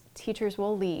close, teachers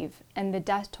will leave, and the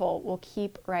death toll will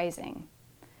keep rising.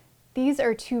 These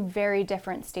are two very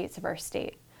different states of our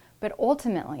state, but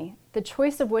ultimately, the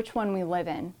choice of which one we live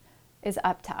in is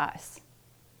up to us.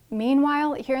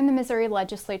 Meanwhile, here in the Missouri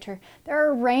legislature, there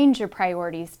are a range of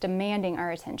priorities demanding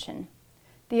our attention.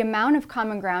 The amount of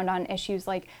common ground on issues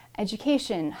like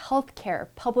education, healthcare,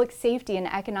 public safety, and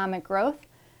economic growth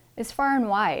is far and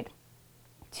wide.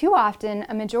 Too often,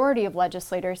 a majority of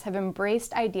legislators have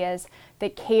embraced ideas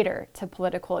that cater to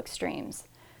political extremes.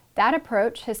 That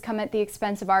approach has come at the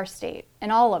expense of our state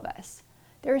and all of us.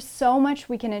 There is so much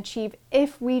we can achieve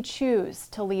if we choose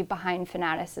to leave behind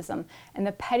fanaticism and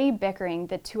the petty bickering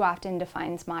that too often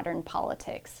defines modern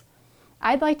politics.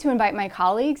 I'd like to invite my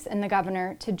colleagues and the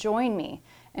governor to join me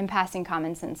in passing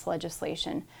common sense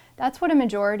legislation. That's what a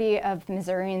majority of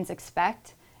Missourians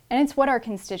expect, and it's what our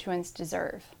constituents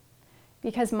deserve.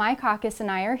 Because my caucus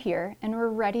and I are here, and we're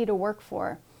ready to work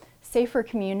for safer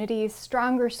communities,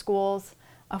 stronger schools,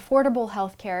 affordable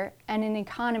health care, and an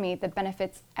economy that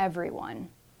benefits everyone.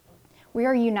 We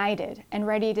are united and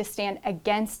ready to stand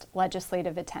against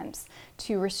legislative attempts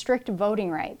to restrict voting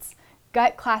rights,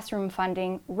 gut classroom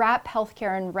funding, wrap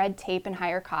healthcare in red tape and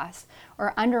higher costs,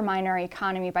 or undermine our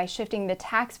economy by shifting the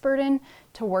tax burden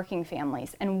to working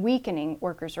families and weakening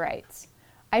workers' rights.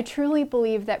 I truly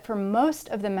believe that for most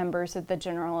of the members of the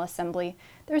General Assembly,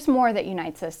 there's more that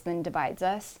unites us than divides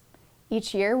us.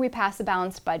 Each year, we pass a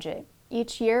balanced budget.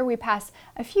 Each year, we pass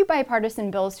a few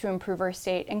bipartisan bills to improve our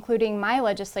state, including my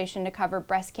legislation to cover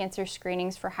breast cancer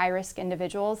screenings for high-risk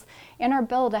individuals and our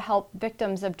bill to help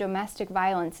victims of domestic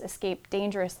violence escape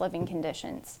dangerous living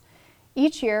conditions.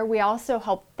 Each year, we also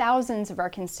help thousands of our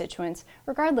constituents,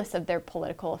 regardless of their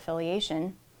political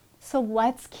affiliation. So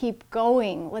let's keep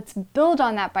going. Let's build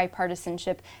on that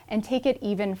bipartisanship and take it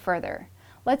even further.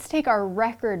 Let's take our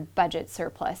record budget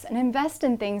surplus and invest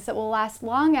in things that will last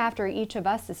long after each of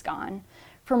us is gone.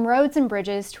 From roads and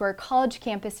bridges to our college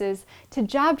campuses to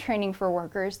job training for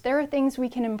workers, there are things we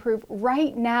can improve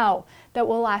right now that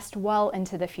will last well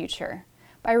into the future.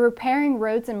 By repairing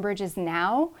roads and bridges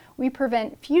now, we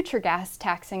prevent future gas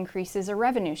tax increases or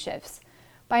revenue shifts.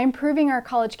 By improving our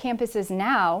college campuses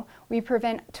now, we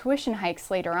prevent tuition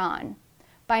hikes later on.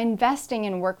 By investing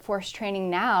in workforce training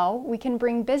now, we can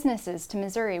bring businesses to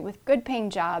Missouri with good-paying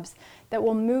jobs that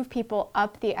will move people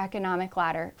up the economic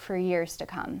ladder for years to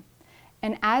come.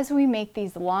 And as we make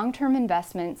these long-term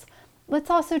investments, let's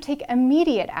also take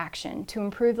immediate action to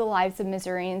improve the lives of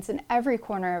Missourians in every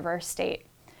corner of our state.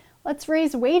 Let's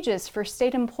raise wages for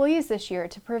state employees this year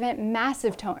to prevent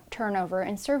massive turnover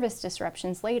and service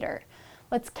disruptions later.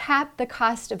 Let's cap the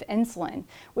cost of insulin,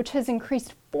 which has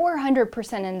increased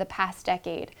 400% in the past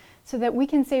decade, so that we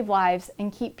can save lives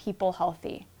and keep people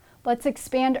healthy. Let's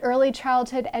expand early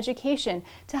childhood education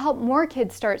to help more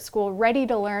kids start school ready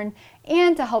to learn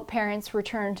and to help parents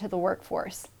return to the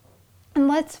workforce. And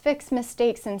let's fix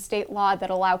mistakes in state law that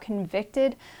allow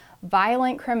convicted,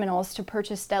 violent criminals to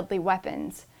purchase deadly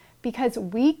weapons, because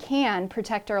we can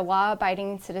protect our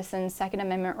law-abiding citizens' Second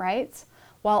Amendment rights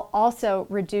while also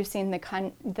reducing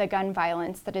the gun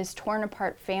violence that has torn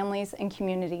apart families and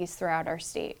communities throughout our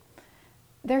state.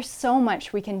 There's so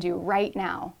much we can do right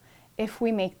now if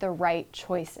we make the right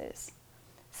choices.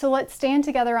 So let's stand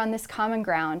together on this common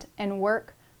ground and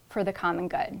work for the common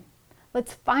good.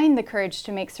 Let's find the courage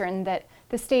to make certain that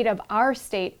the state of our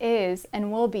state is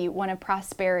and will be one of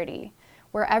prosperity,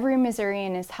 where every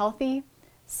Missourian is healthy,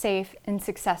 safe, and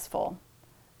successful.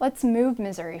 Let's move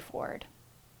Missouri forward.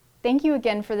 Thank you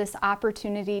again for this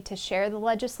opportunity to share the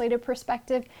legislative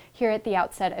perspective here at the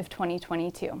outset of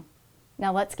 2022.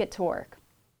 Now let's get to work.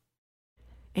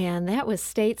 And that was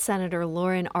State Senator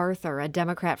Lauren Arthur, a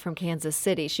Democrat from Kansas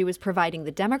City. She was providing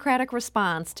the Democratic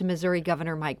response to Missouri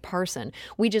Governor Mike Parson.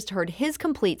 We just heard his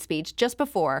complete speech just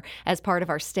before as part of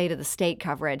our State of the State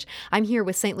coverage. I'm here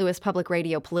with St. Louis Public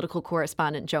Radio political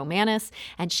correspondent Jo Mannies,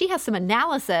 and she has some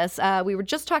analysis. We were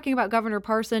just talking about Governor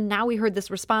Parson. Now we heard this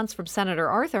response from Senator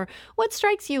Arthur. What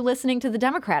strikes you listening to the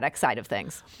Democratic side of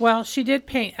things? Well, she did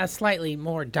paint a slightly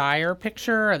more dire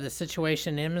picture of the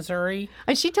situation in Missouri.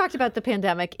 And she talked about the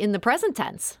pandemic in the present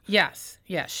tense. Yes,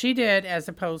 she did, as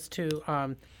opposed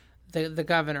to the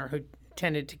governor, who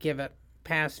tended to give a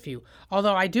past view.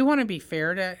 Although I do want to be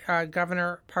fair to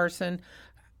Governor Parson.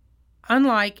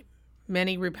 Unlike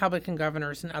many Republican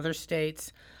governors in other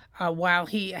states, while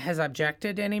he has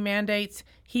objected to any mandates,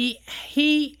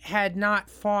 he had not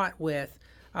fought with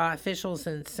officials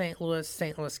in St.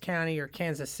 Louis County, or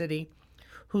Kansas City,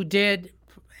 who did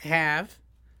have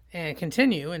and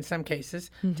continue, in some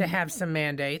cases, to have some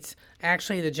mandates.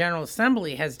 Actually, the General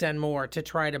Assembly has done more to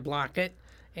try to block it,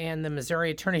 and the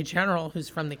Missouri Attorney General, who's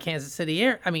from the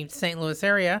St. Louis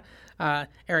area,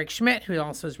 Eric Schmidt, who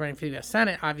also is running for the U.S.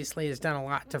 Senate, obviously has done a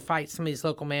lot to fight some of these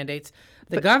local mandates.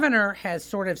 The governor has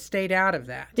sort of stayed out of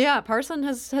that. Yeah, Parson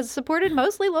has supported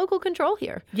mostly local control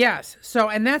here. Yes,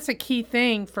 and that's a key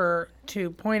thing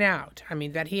to point out. I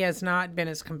mean, that he has not been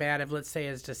as combative, let's say,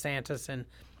 as DeSantis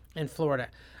in Florida.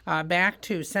 Back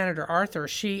to Senator Arthur,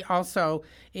 she also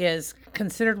is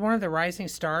considered one of the rising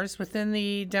stars within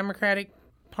the Democratic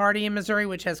Party in Missouri,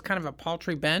 which has kind of a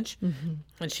paltry bench,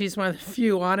 and she's one of the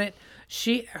few on it.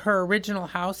 Her original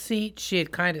House seat, she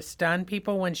had kind of stunned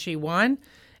people when she won,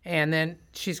 and then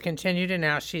she's continued, and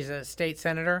now she's a state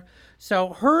senator. So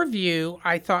her view,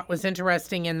 I thought, was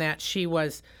interesting in that she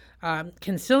was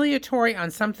conciliatory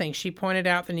on some things. She pointed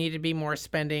out there needed to be more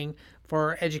spending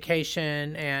for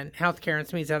education and healthcare and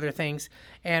some of these other things.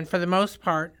 And for the most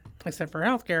part, except for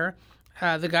healthcare,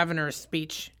 the governor's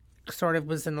speech sort of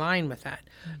was in line with that.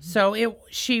 So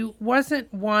she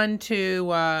wasn't one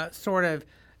to sort of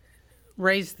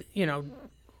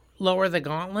lower the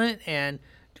gauntlet and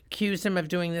accuse him of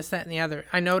doing this, that, and the other.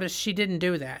 I noticed she didn't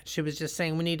do that. She was just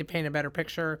saying, we need to paint a better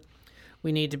picture.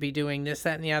 We need to be doing this,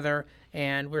 that, and the other.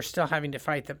 And we're still having to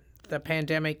fight the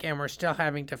pandemic, and we're still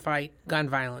having to fight gun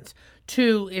violence.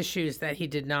 Two issues that he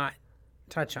did not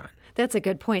touch on. That's a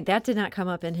good point. That did not come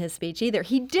up in his speech either.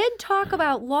 He did talk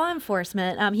about law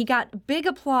enforcement. He got big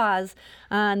applause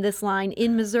on this line.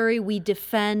 In Missouri, we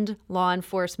defend law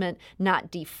enforcement,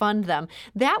 not defund them.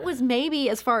 That was maybe,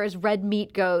 as far as red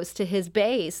meat goes to his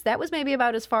base, that was maybe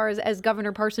about as far as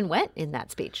Governor Parson went in that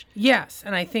speech. Yes,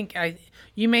 and I think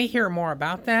you may hear more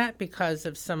about that because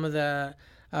of some of the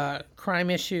crime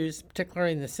issues,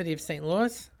 particularly in the city of St.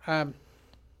 Louis,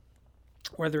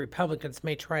 where the Republicans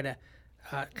may try to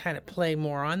kind of play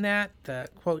more on that, the,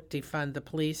 quote, defund the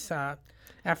police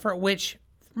effort, which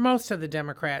most of the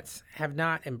Democrats have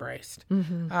not embraced.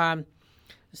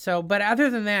 So, but other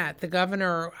than that, the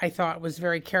governor, I thought, was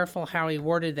very careful how he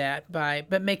worded that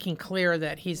but making clear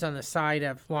that he's on the side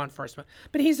of law enforcement.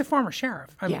 But he's a former sheriff.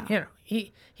 I mean,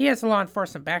 he has a law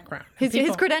enforcement background.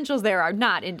 His credentials there are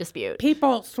not in dispute.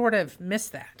 People sort of miss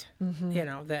that,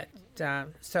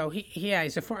 so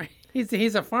he's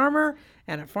a farmer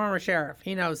and a former sheriff.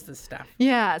 He knows this stuff.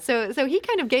 Yeah, so he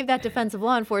kind of gave that defense of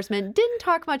law enforcement, didn't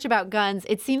talk much about guns.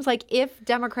 It seems like if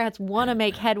Democrats want to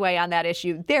make headway on that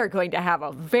issue, they're going to have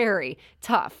a very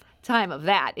tough time of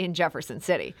that in Jefferson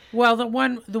City. Well, the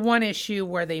one issue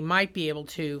where they might be able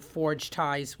to forge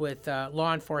ties with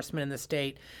law enforcement in the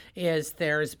state is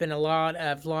there's been a lot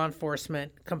of law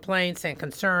enforcement complaints and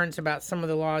concerns about some of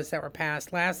the laws that were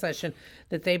passed last session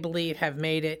that they believe have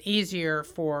made it easier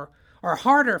or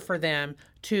harder for them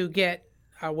to get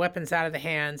weapons out of the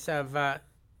hands of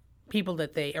people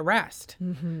that they arrest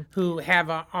who have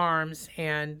arms,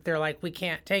 and they're like, we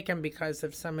can't take them because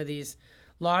of some of these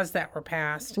laws that were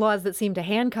passed. Laws that seem to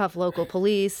handcuff local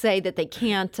police, say that they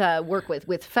can't work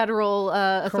with federal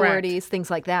authorities,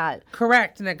 things like that.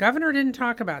 Correct. And the governor didn't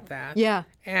talk about that. Yeah.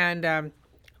 And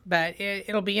but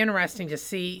it'll be interesting to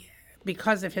see,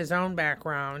 because of his own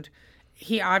background,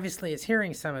 he obviously is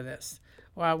hearing some of this.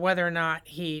 Whether or not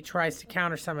he tries to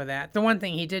counter some of that. The one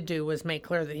thing he did do was make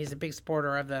clear that he's a big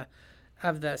supporter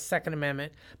of the Second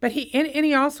Amendment. But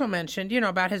he also mentioned,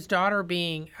 about his daughter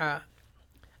being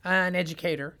an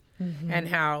educator and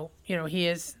how, he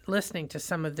is listening to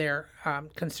some of their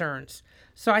concerns.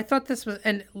 So I thought this was,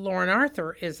 and Lauren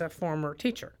Arthur is a former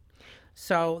teacher.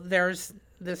 So there's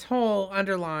this whole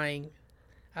underlying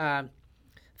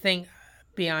thing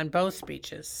beyond both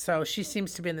speeches. So she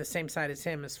seems to be on the same side as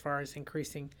him as far as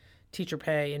increasing teacher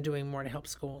pay and doing more to help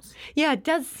schools. Yeah, it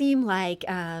does seem like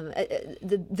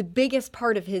the biggest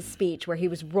part of his speech, where he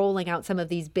was rolling out some of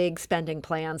these big spending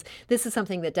plans, this is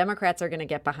something that Democrats are going to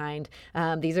get behind.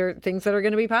 These are things that are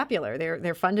going to be popular.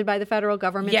 They're funded by the federal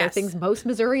government. Yes. They're things most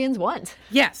Missourians want.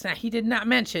 Yes. Now, he did not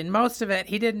mention, most of it,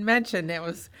 he didn't mention it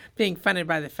was being funded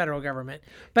by the federal government.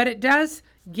 But it does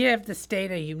give the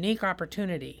state a unique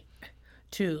opportunity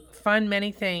to fund many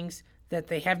things that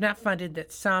they have not funded,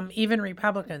 that some, even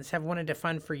Republicans, have wanted to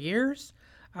fund for years.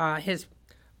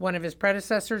 One of his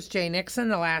predecessors, Jay Nixon,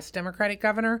 the last Democratic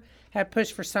governor, had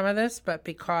pushed for some of this, but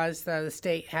because the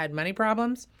state had money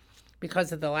problems,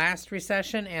 because of the last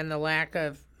recession and the lack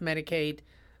of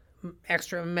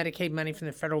extra Medicaid money from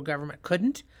the federal government,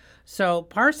 couldn't. So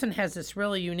Parson has this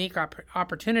really unique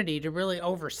opportunity to really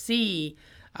oversee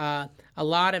a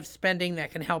lot of spending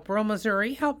that can help rural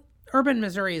Missouri, help urban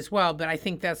Missouri as well, but I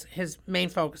think that's his main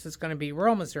focus is going to be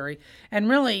rural Missouri, and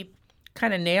really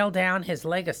kind of nail down his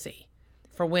legacy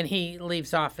for when he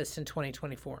leaves office in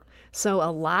 2024. So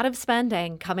a lot of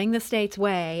spending coming the state's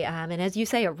way. And as you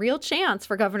say, a real chance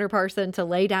for Governor Parson to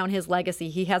lay down his legacy.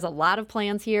 He has a lot of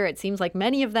plans here. It seems like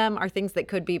many of them are things that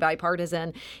could be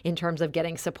bipartisan in terms of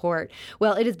getting support.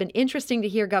 Well, it has been interesting to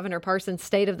hear Governor Parson's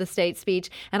State of the State speech.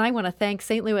 And I want to thank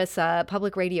St. Louis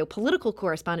Public Radio political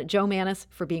correspondent Joe Mannies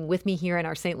for being with me here in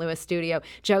our St. Louis studio.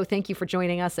 Joe, thank you for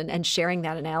joining us and sharing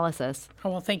that analysis. Oh,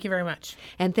 well, thank you very much.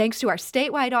 And thanks to our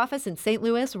statewide office in St.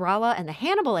 Louis, Rolla, and the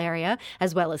Hannibal area,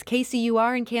 as well as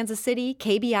KCUR in Kansas City,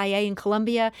 KBIA in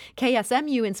Columbia,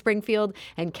 KSMU in Springfield,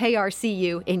 and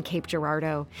KRCU in Cape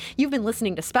Girardeau. You've been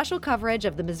listening to special coverage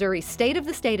of the Missouri State of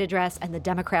the State Address and the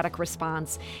Democratic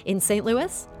response. In St.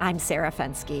 Louis, I'm Sarah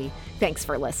Fenske. Thanks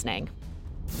for listening.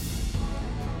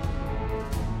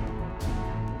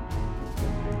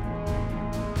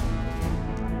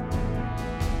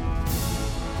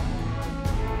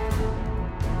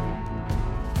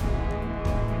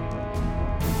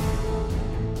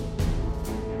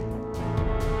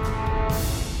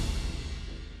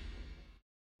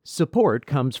 Support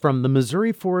comes from the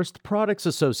Missouri Forest Products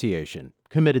Association,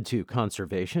 committed to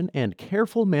conservation and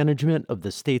careful management of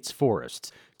the state's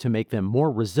forests to make them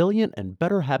more resilient and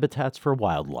better habitats for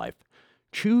wildlife.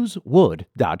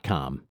 ChooseWood.com.